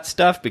any of that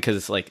stuff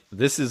because like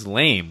this is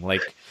lame.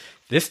 Like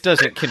this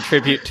doesn't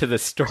contribute to the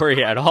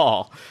story at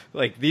all.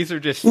 Like these are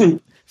just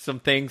some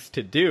things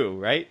to do,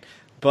 right?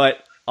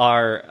 But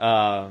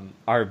our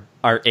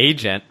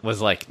agent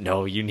was like,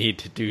 no, you need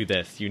to do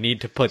this. You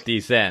need to put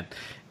these in.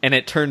 And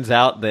it turns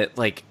out that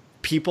like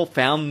people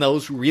found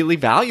those really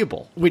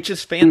valuable, which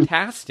is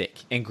fantastic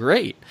and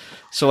great.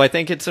 So I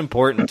think it's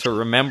important to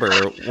remember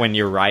when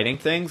you're writing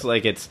things,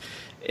 like it's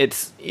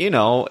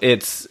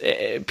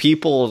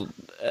people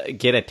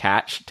get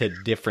attached to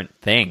different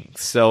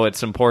things. So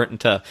it's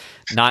important to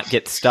not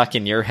get stuck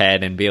in your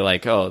head and be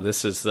like, oh,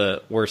 this is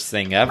the worst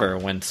thing ever,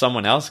 when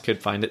someone else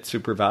could find it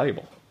super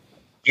valuable.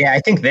 Yeah,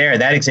 I think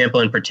that example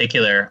in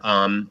particular,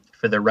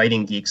 for the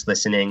writing geeks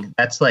listening,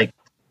 that's like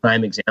a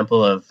prime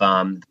example of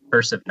the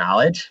curse of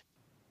knowledge,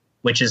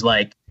 which is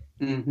like,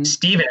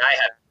 Steve and I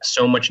have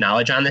so much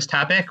knowledge on this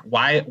topic.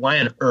 Why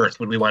on earth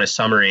would we want a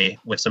summary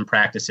with some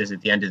practices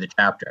at the end of the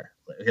chapter?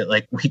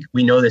 Like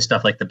we know this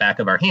stuff like the back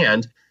of our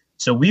hand.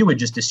 So we would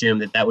just assume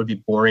that would be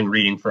boring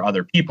reading for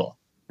other people.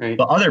 Right.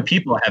 But other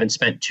people haven't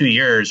spent 2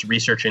 years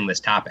researching this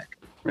topic.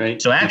 Right.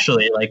 So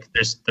actually, like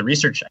there's the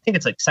research, I think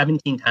it's like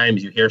 17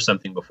 times you hear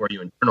something before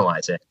you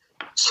internalize it.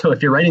 So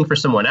if you're writing for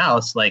someone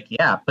else, like,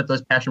 yeah, put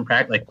those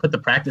put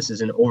the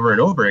practices in over and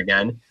over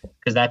again,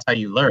 because that's how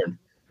you learn.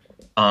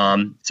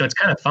 So it's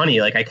kind of funny.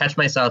 Like I catch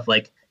myself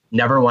like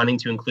never wanting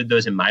to include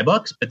those in my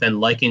books, but then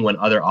liking when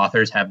other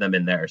authors have them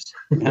in theirs.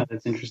 Yeah,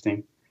 that's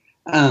interesting.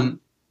 And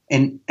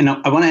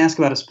I want to ask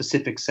about a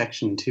specific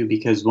section too,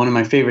 because one of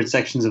my favorite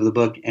sections of the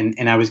book,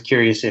 and I was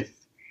curious if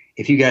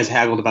you guys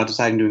haggled about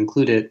deciding to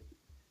include it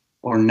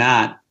or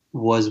not,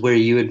 was where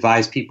you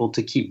advise people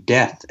to keep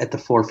death at the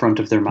forefront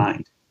of their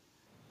mind,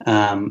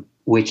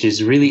 which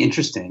is really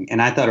interesting.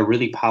 And I thought a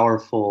really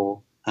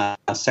powerful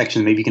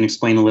section. Maybe you can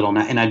explain a little,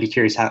 and I'd be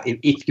curious how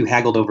if you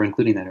haggled over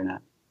including that or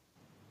not.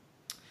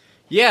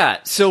 Yeah,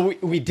 so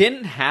we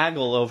didn't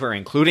haggle over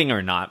including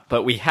or not,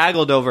 but we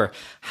haggled over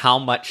how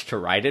much to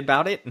write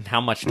about it and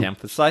how much to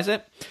emphasize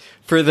it,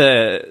 for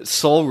the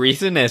sole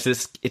reason is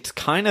it's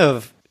kind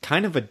of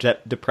a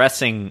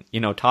depressing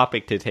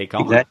topic to take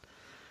on. Exactly.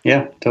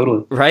 Yeah,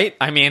 totally. Right?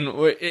 I mean,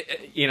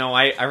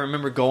 I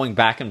remember going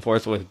back and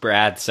forth with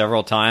Brad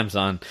several times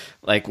on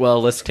like,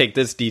 well, let's take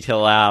this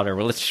detail out,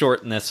 or let's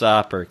shorten this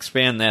up or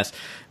expand this,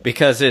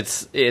 because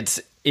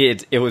it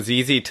was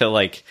easy to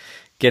like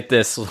get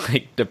this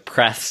like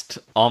depressed,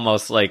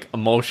 almost like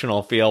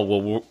emotional feel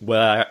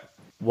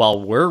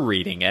while we're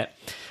reading it,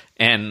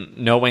 and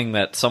knowing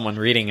that someone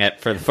reading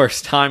it for the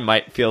first time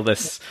might feel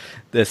this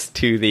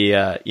to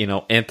the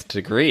nth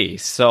degree.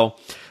 So,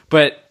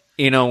 but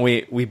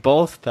we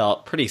both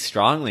felt pretty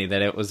strongly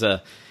that it was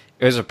a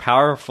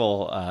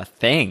powerful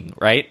thing,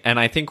 right? And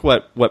I think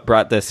what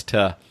brought this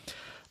to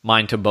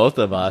mind to both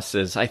of us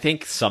is, I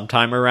think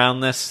sometime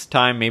around this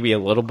time, maybe a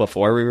little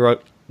before we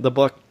wrote the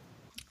book,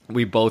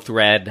 we both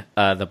read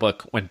the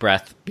book When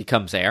Breath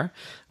Becomes Air,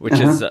 which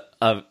is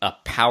a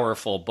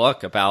powerful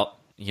book about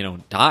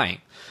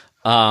dying.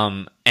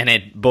 And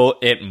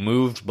it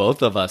moved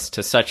both of us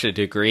to such a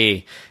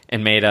degree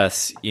and made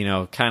us,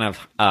 kind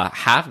of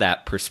have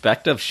that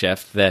perspective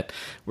shift that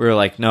we were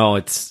like, no,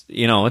 it's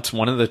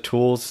one of the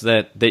tools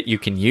that you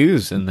can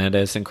use and that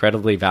is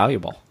incredibly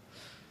valuable.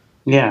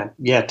 Yeah,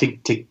 to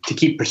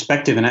keep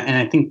perspective, and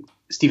I think,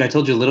 Steve, I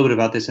told you a little bit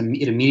about this, and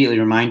it immediately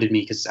reminded me,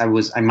 because I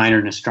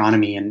minored in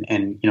astronomy,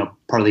 and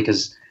partly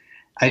because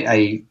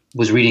I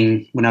was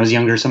reading when I was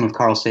younger some of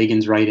Carl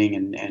Sagan's writing,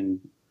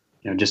 and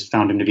just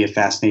found him to be a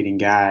fascinating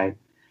guy.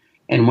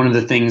 And one of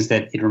the things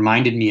that it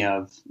reminded me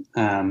of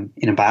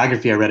in a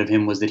biography I read of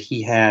him was that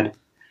he had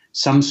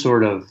some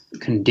sort of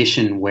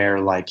condition where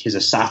like his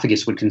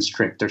esophagus would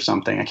constrict or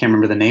something. I can't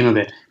remember the name of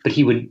it, but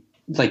he would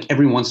like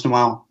every once in a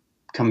while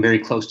come very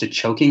close to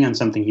choking on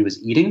something he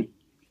was eating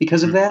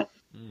because of that.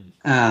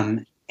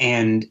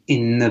 And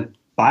in the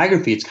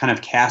biography, it's kind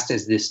of cast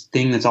as this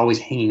thing that's always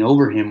hanging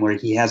over him, where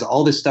he has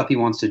all this stuff he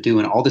wants to do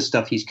and all this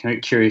stuff he's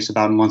curious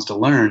about and wants to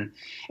learn.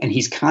 And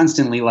he's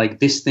constantly like,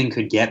 this thing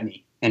could get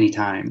me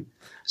anytime.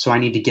 So I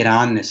need to get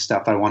on this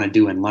stuff I want to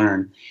do and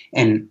learn.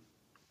 And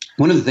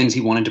one of the things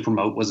he wanted to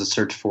promote was a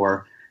search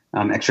for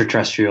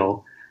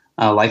extraterrestrial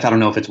life. I don't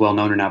know if it's well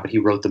known or not, but he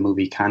wrote the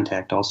movie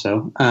Contact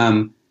also.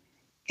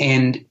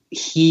 and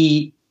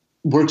he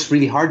works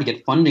really hard to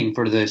get funding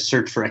for the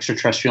search for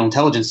extraterrestrial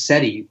intelligence.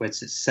 SETI, which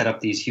set up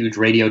these huge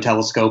radio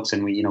telescopes,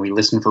 and we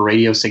listen for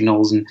radio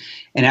signals. And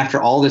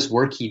after all this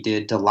work he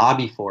did to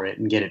lobby for it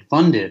and get it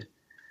funded,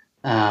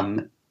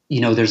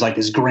 there's like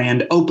this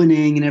grand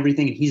opening and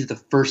everything, and he's the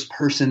first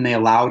person they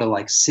allow to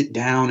like sit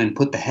down and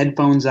put the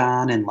headphones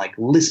on and like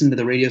listen to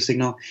the radio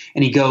signal.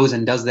 And he goes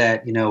and does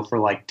that, for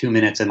like 2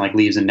 minutes and like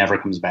leaves and never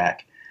comes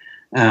back,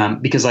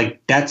 because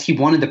like he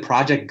wanted the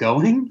project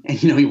going, and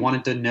he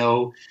wanted to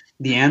know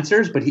the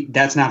answers, but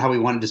that's not how he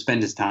wanted to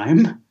spend his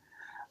time.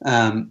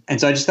 And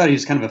so I just thought he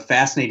was kind of a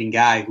fascinating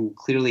guy who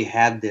clearly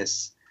had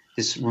this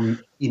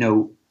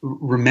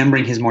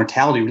remembering his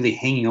mortality really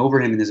hanging over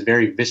him in this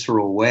very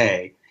visceral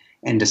way,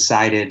 and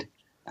decided,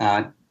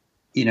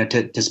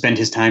 to spend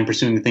his time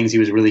pursuing the things he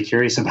was really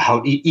curious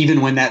about, even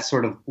when that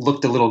sort of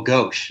looked a little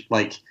gauche,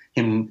 like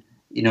him,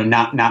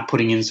 not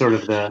putting in sort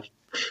of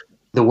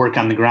the work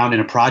on the ground in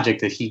a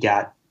project that he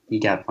got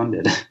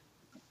funded.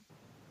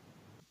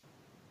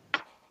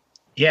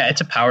 Yeah,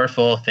 it's a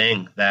powerful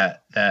thing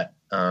that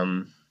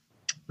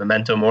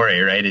memento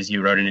mori, right? As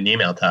you wrote in an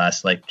email to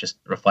us, like just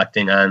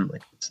reflecting on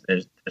like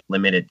there's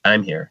limited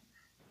time here.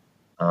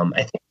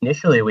 I think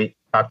initially we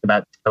talked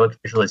about Stoic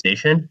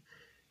visualization,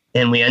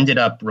 and we ended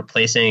up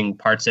replacing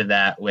parts of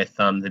that with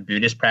the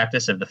Buddhist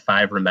practice of the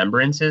 5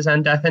 remembrances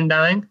on death and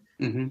dying.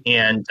 Mm-hmm.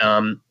 And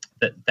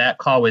that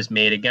call was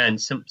made again,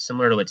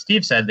 similar to what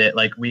Steve said, that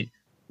like we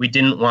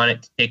didn't want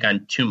it to take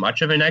on too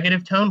much of a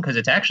negative tone, because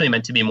it's actually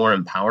meant to be more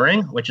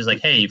empowering, which is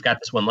like, hey, you've got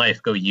this one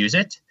life, go use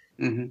it.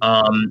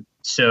 Mm-hmm.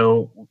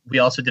 So we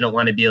also didn't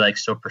want to be like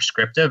so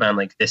prescriptive on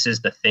like, this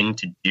is the thing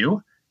to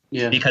do.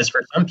 Yeah. Because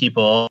for some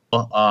people,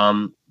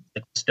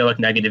 like Stoic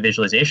negative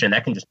visualization,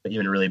 that can just put you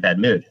in a really bad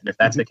mood. And if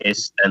that's the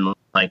case, then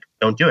like,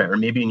 don't do it. Or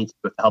maybe you need to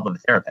do it with the help of a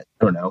therapist.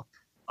 I don't know.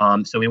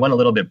 So we went a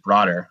little bit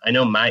broader. I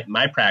know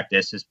my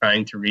practice is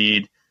trying to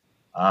read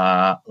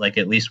like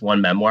at least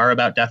one memoir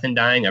about death and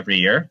dying every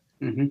year.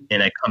 Mm-hmm.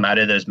 And I come out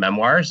of those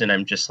memoirs and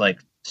I'm just like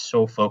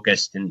so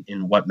focused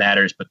in what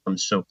matters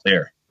becomes so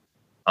clear.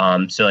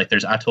 So like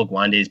there's Atul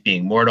Gawande's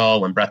Being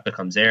Mortal, When Breath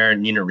Becomes Air.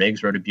 Nina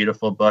Riggs wrote a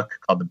beautiful book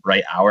called The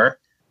Bright Hour.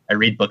 I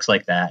read books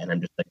like that and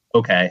I'm just like,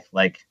 okay,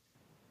 like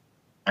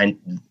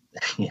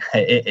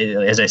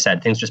as I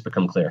said, things just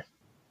become clear.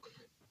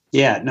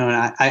 Yeah, no,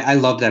 and I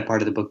love that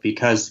part of the book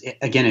because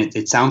again,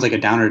 it sounds like a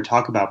downer to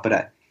talk about,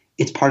 but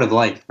it's part of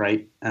life,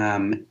 right?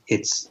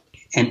 It's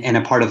and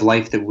a part of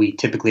life that we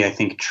typically, I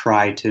think,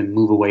 try to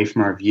move away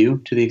from our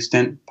view to the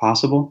extent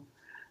possible.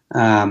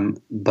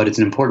 But it's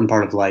an important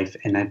part of life,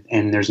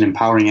 and there's an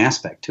empowering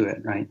aspect to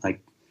it, right?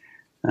 Like,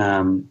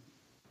 and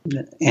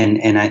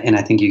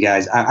I think you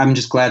guys, I'm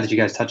just glad that you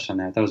guys touched on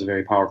that. That was a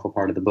very powerful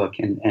part of the book,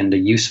 and a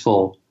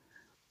useful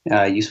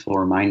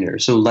reminder.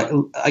 So, like,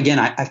 again,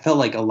 I felt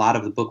like a lot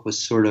of the book was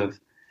sort of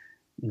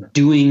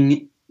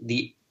doing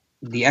the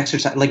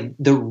exercise. Like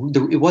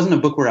it wasn't a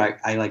book where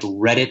I like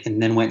read it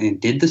and then went and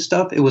did the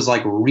stuff. It was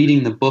like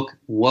reading the book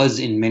was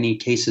in many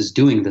cases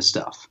doing the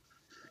stuff.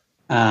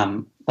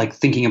 Like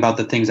thinking about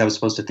the things I was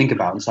supposed to think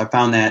about. And so I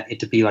found it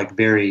to be like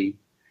very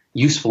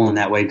useful in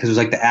that way, because it was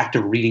like the act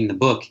of reading the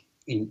book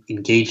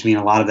engaged me in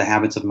a lot of the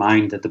habits of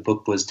mind that the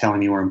book was telling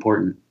me were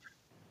important.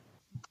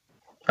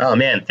 Oh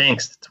man,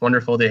 thanks. It's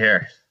wonderful to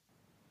hear.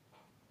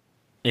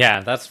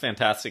 Yeah, that's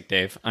fantastic,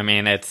 Dave. I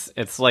mean,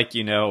 it's like,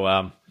 you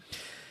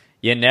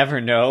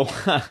never know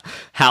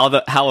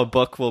how a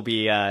book will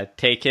be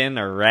taken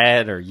or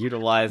read or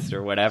utilized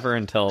or whatever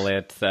until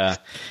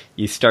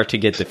you start to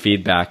get the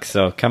feedback.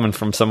 So coming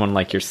from someone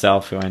like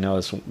yourself, who I know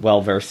is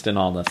well versed in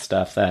all this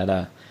stuff,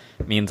 that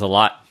means a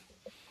lot.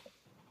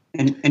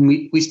 And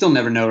we still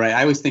never know, right?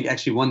 I always think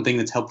actually one thing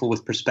that's helpful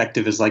with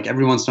perspective is like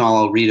every once in a while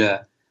I'll read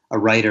a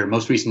writer.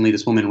 Most recently,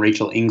 this woman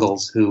Rachel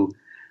Ingalls, who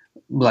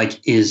like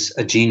is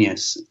a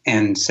genius,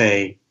 and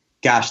say,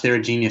 gosh, they're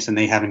a genius and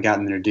they haven't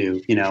gotten their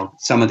due.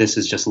 Some of this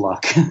is just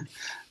luck.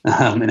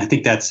 And I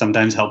think that's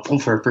sometimes helpful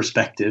for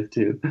perspective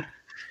too.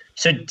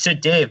 So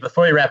Dave,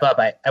 before we wrap up,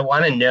 I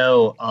want to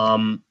know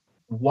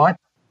what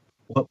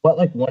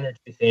like one or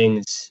two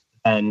things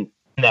in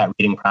that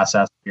reading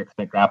process you're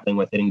kind of grappling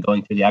with it and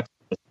going through the exercise.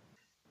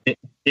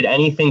 Did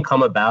anything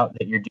come about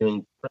that you're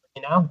doing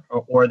differently now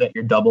or that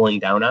you're doubling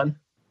down on?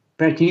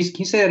 Brad, can you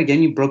say that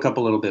again? You broke up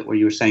a little bit where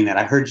you were saying that.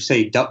 I heard you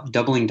say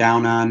doubling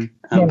down on,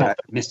 but I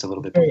missed a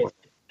little bit before.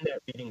 In that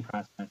reading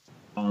process,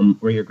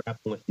 where you're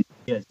grappling with these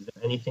ideas, is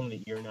there anything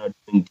that you're now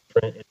doing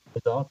different as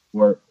a result,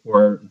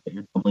 or that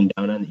you're doubling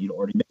down on that you'd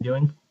already been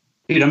doing?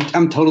 Dude,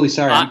 I'm totally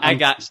sorry. I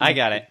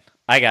got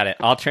it.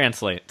 I'll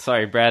translate.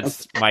 Sorry,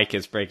 Brad's mic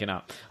is breaking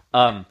up.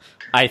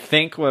 I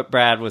think what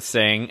Brad was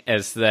saying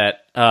is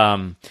that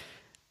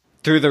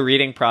through the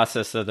reading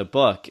process of the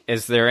book,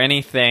 is there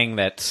anything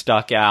that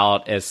stuck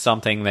out as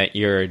something that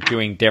you're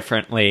doing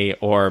differently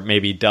or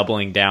maybe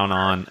doubling down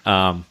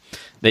on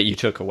that you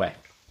took away?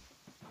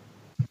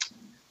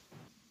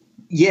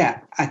 Yeah,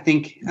 I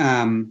think,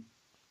 one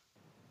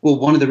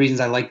of the reasons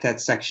I like that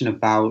section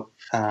about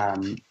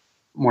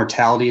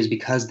mortality is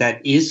because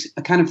that is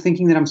a kind of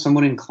thinking that I'm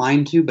somewhat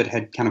inclined to, but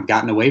had kind of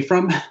gotten away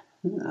from.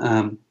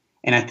 and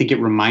I think it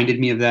reminded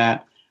me of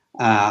that.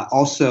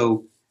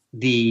 Also,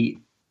 the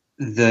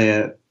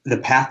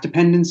path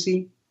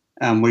dependency,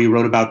 where you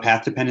wrote about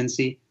path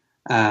dependency,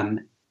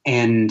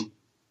 and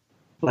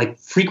like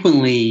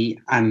frequently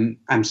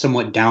I'm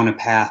somewhat down a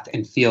path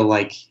and feel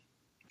like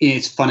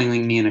it's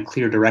funneling me in a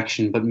clear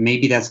direction, but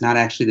maybe that's not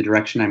actually the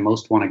direction I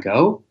most want to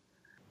go.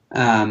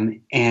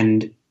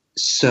 And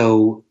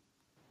so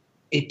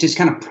it just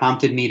kind of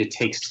prompted me to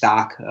take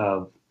stock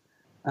of,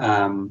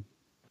 of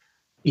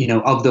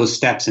those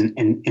steps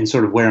and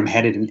sort of where I'm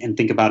headed and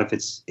think about if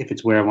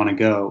it's where I want to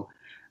go.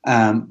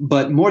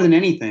 But more than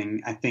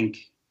anything, I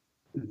think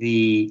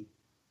the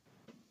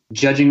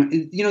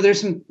judging,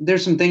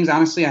 there's some things,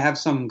 honestly, I have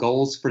some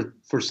goals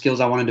for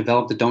skills I want to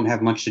develop that don't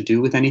have much to do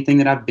with anything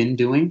that I've been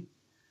doing.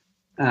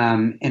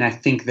 And I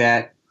think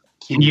that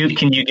can you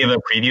give a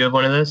preview of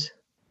one of those?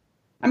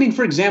 I mean,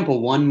 for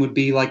example, one would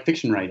be like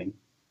fiction writing.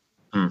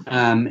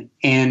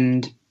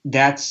 And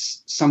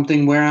that's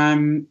something where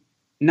I'm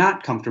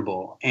not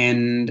comfortable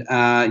and,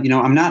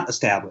 I'm not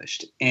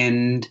established.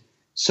 And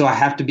so I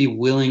have to be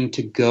willing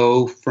to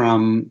go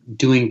from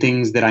doing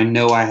things that I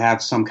know I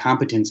have some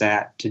competence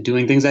at to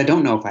doing things I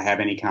don't know if I have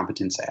any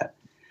competence at.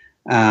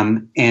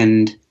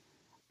 And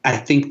I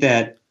think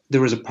that there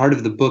was a part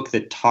of the book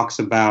that talks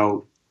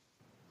about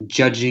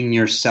judging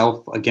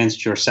yourself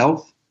against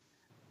yourself,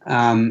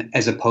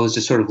 as opposed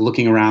to sort of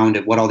looking around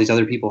at what all these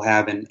other people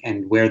have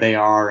and where they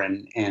are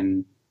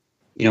and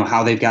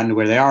how they've gotten to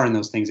where they are and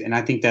those things. And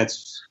I think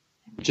that's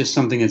just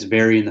something that's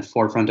very in the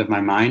forefront of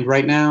my mind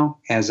right now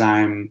as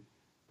I'm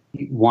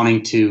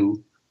wanting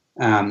to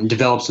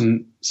develop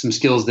some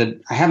skills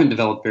that I haven't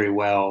developed very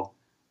well,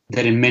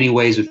 that in many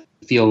ways would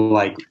feel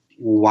like,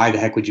 why the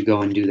heck would you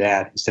go and do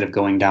that instead of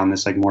going down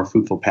this like more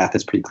fruitful path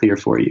that's pretty clear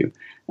for you.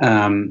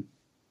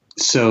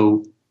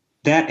 So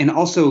that, and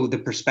also the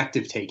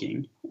perspective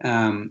taking.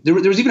 There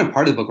was even a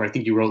part of the book where I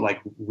think you wrote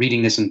like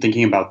reading this and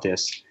thinking about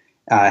this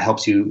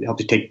helps you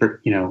take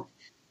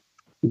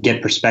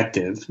get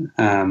perspective.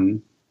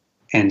 And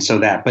so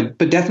that, but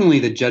definitely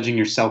the judging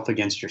yourself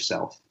against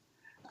yourself.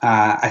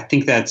 I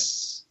think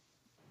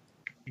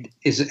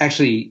is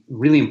actually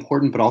really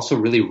important, but also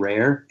really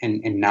rare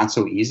and not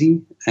so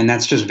easy. And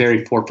that's just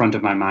very forefront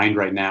of my mind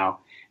right now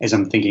as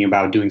I'm thinking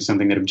about doing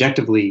something that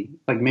objectively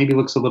like maybe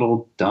looks a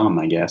little dumb,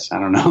 I guess. I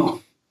don't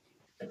know.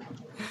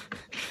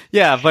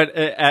 Yeah, but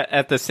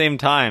at the same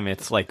time,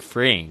 it's like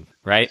freeing,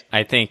 right?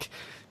 I think,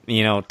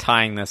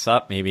 tying this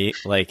up, maybe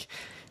like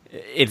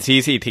it's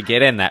easy to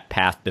get in that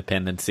path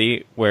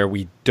dependency where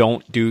we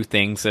don't do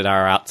things that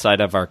are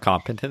outside of our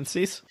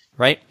competencies,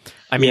 right?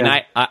 I mean,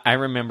 I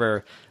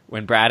remember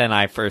when Brad and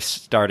I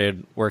first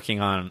started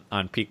working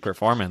on Peak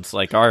Performance,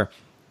 like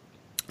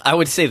I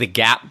would say the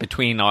gap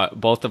between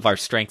both of our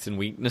strengths and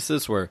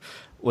weaknesses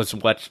was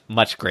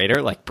much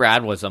greater. Like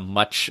Brad was a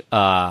much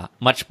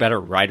better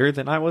writer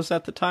than I was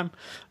at the time.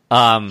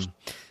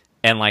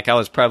 And like I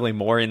was probably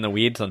more in the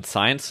weeds on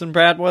science than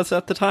Brad was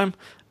at the time.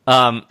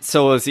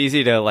 So it was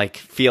easy to like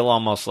feel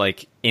almost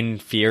like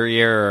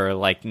inferior or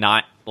like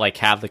not like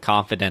have the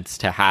confidence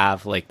to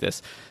have like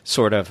this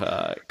sort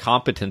of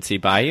competency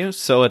by you.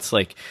 So it's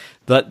like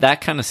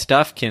that kind of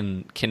stuff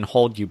can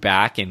hold you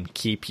back and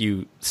keep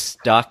you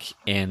stuck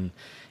in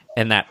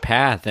that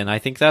path. And I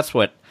think that's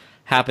what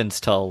happens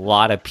to a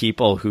lot of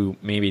people who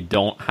maybe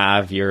don't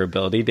have your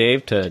ability,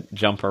 Dave, to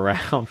jump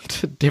around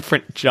to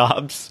different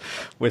jobs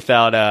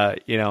without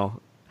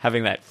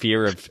having that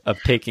fear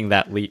of taking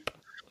that leap.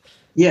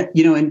 Yeah,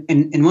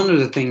 and one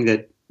other thing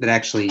that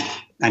actually,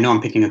 I know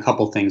I'm picking a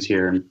couple things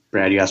here, and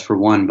Brad, you asked for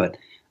one, but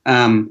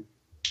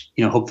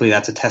hopefully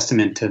that's a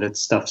testament to that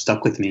stuff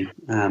stuck with me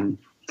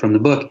from the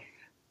book.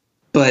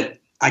 But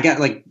I got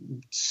like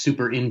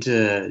super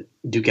into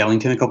Duke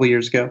Ellington a couple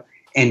years ago,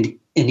 and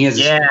he has.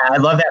 Yeah, I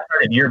love that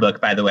part of your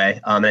book, by the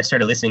way. And I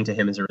started listening to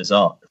him as a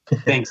result.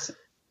 Thanks.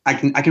 I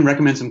can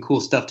recommend some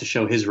cool stuff to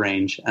show his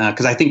range,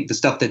 because I think the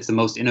stuff that's the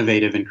most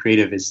innovative and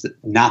creative is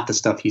not the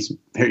stuff he's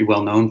very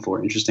well known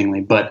for, interestingly.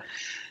 But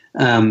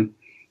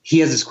he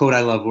has this quote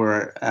I love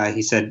where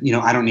he said,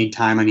 I don't need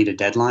time, I need a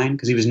deadline,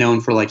 because he was known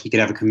for like he could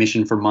have a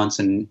commission for months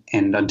and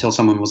until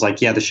someone was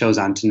like, yeah, the show's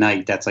on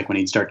tonight, that's like when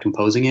he'd start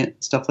composing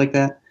it, stuff like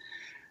that.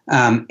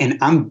 And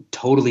I'm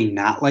totally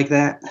not like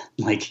that.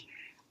 Like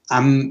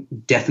I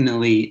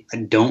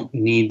don't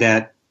need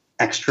that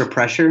extra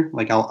pressure.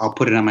 Like I'll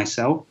put it on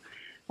myself.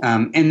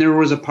 And there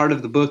was a part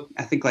of the book,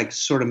 I think like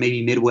sort of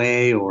maybe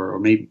midway or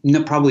maybe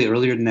probably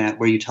earlier than that,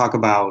 where you talk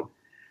about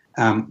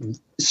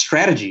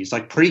strategies,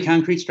 like pretty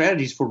concrete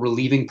strategies for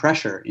relieving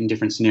pressure in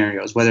different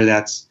scenarios, whether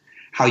that's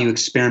how you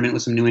experiment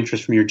with some new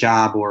interest from your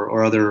job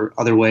or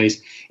other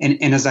ways.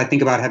 And as I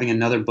think about having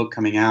another book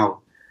coming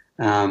out,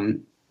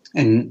 and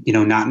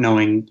not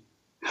knowing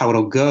how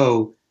it'll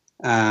go,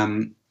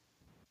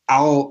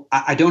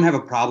 I don't have a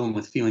problem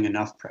with feeling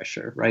enough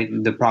pressure, right?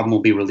 The problem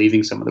will be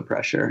relieving some of the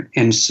pressure.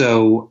 And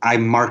so I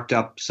marked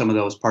up some of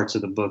those parts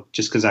of the book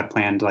just because I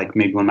planned like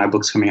maybe when my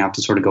book's coming out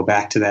to sort of go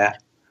back to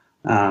that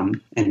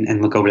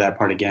and look over that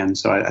part again.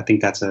 So I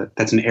think that's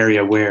an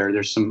area where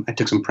I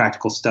took some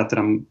practical stuff that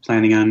I'm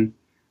planning on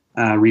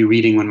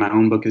rereading when my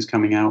own book is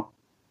coming out.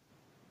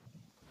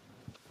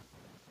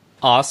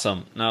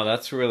 Awesome. No,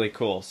 that's really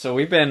cool. So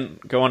we've been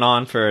going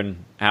on for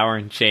an hour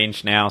and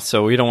change now,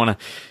 so we don't want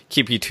to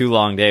keep you too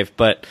long, Dave.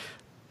 But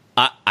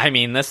I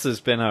mean, this has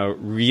been a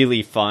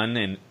really fun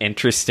and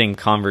interesting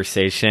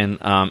conversation.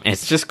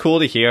 It's just cool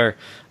to hear,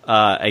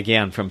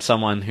 again, from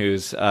someone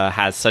who's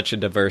has such a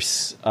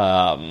diverse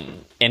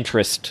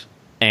interest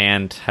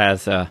and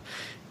has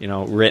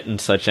written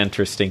such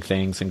interesting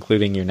things,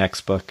 including your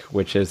next book,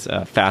 which is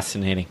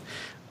fascinating.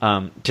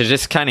 To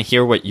just kind of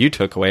hear what you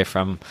took away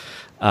from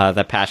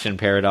the Passion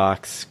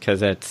Paradox,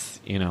 because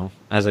it's,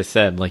 as I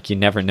said, like, you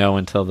never know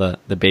until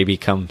the baby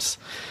comes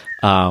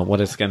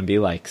what it's going to be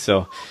like.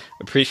 So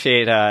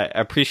appreciate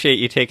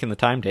you taking the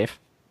time, Dave.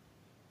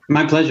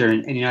 My pleasure.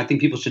 And I think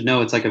people should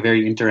know it's like a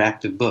very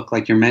interactive book.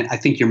 Like, I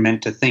think you're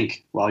meant to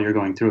think while you're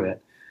going through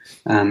it.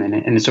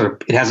 And there's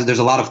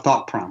a lot of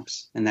thought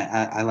prompts, and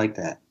that I like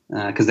that,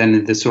 because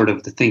then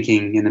the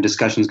thinking and the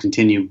discussions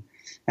continue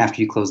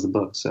after you close the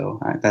book.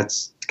 So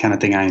that's the kind of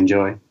thing I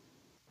enjoy.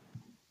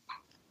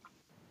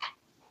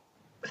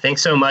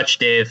 Thanks so much,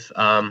 Dave.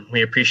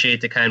 We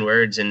appreciate the kind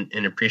words and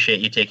appreciate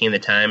you taking the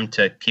time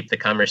to keep the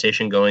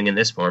conversation going in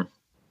this form.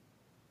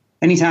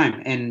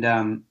 Anytime. And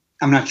I'm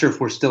not sure if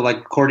we're still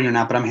recording or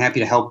not, but I'm happy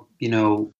to help,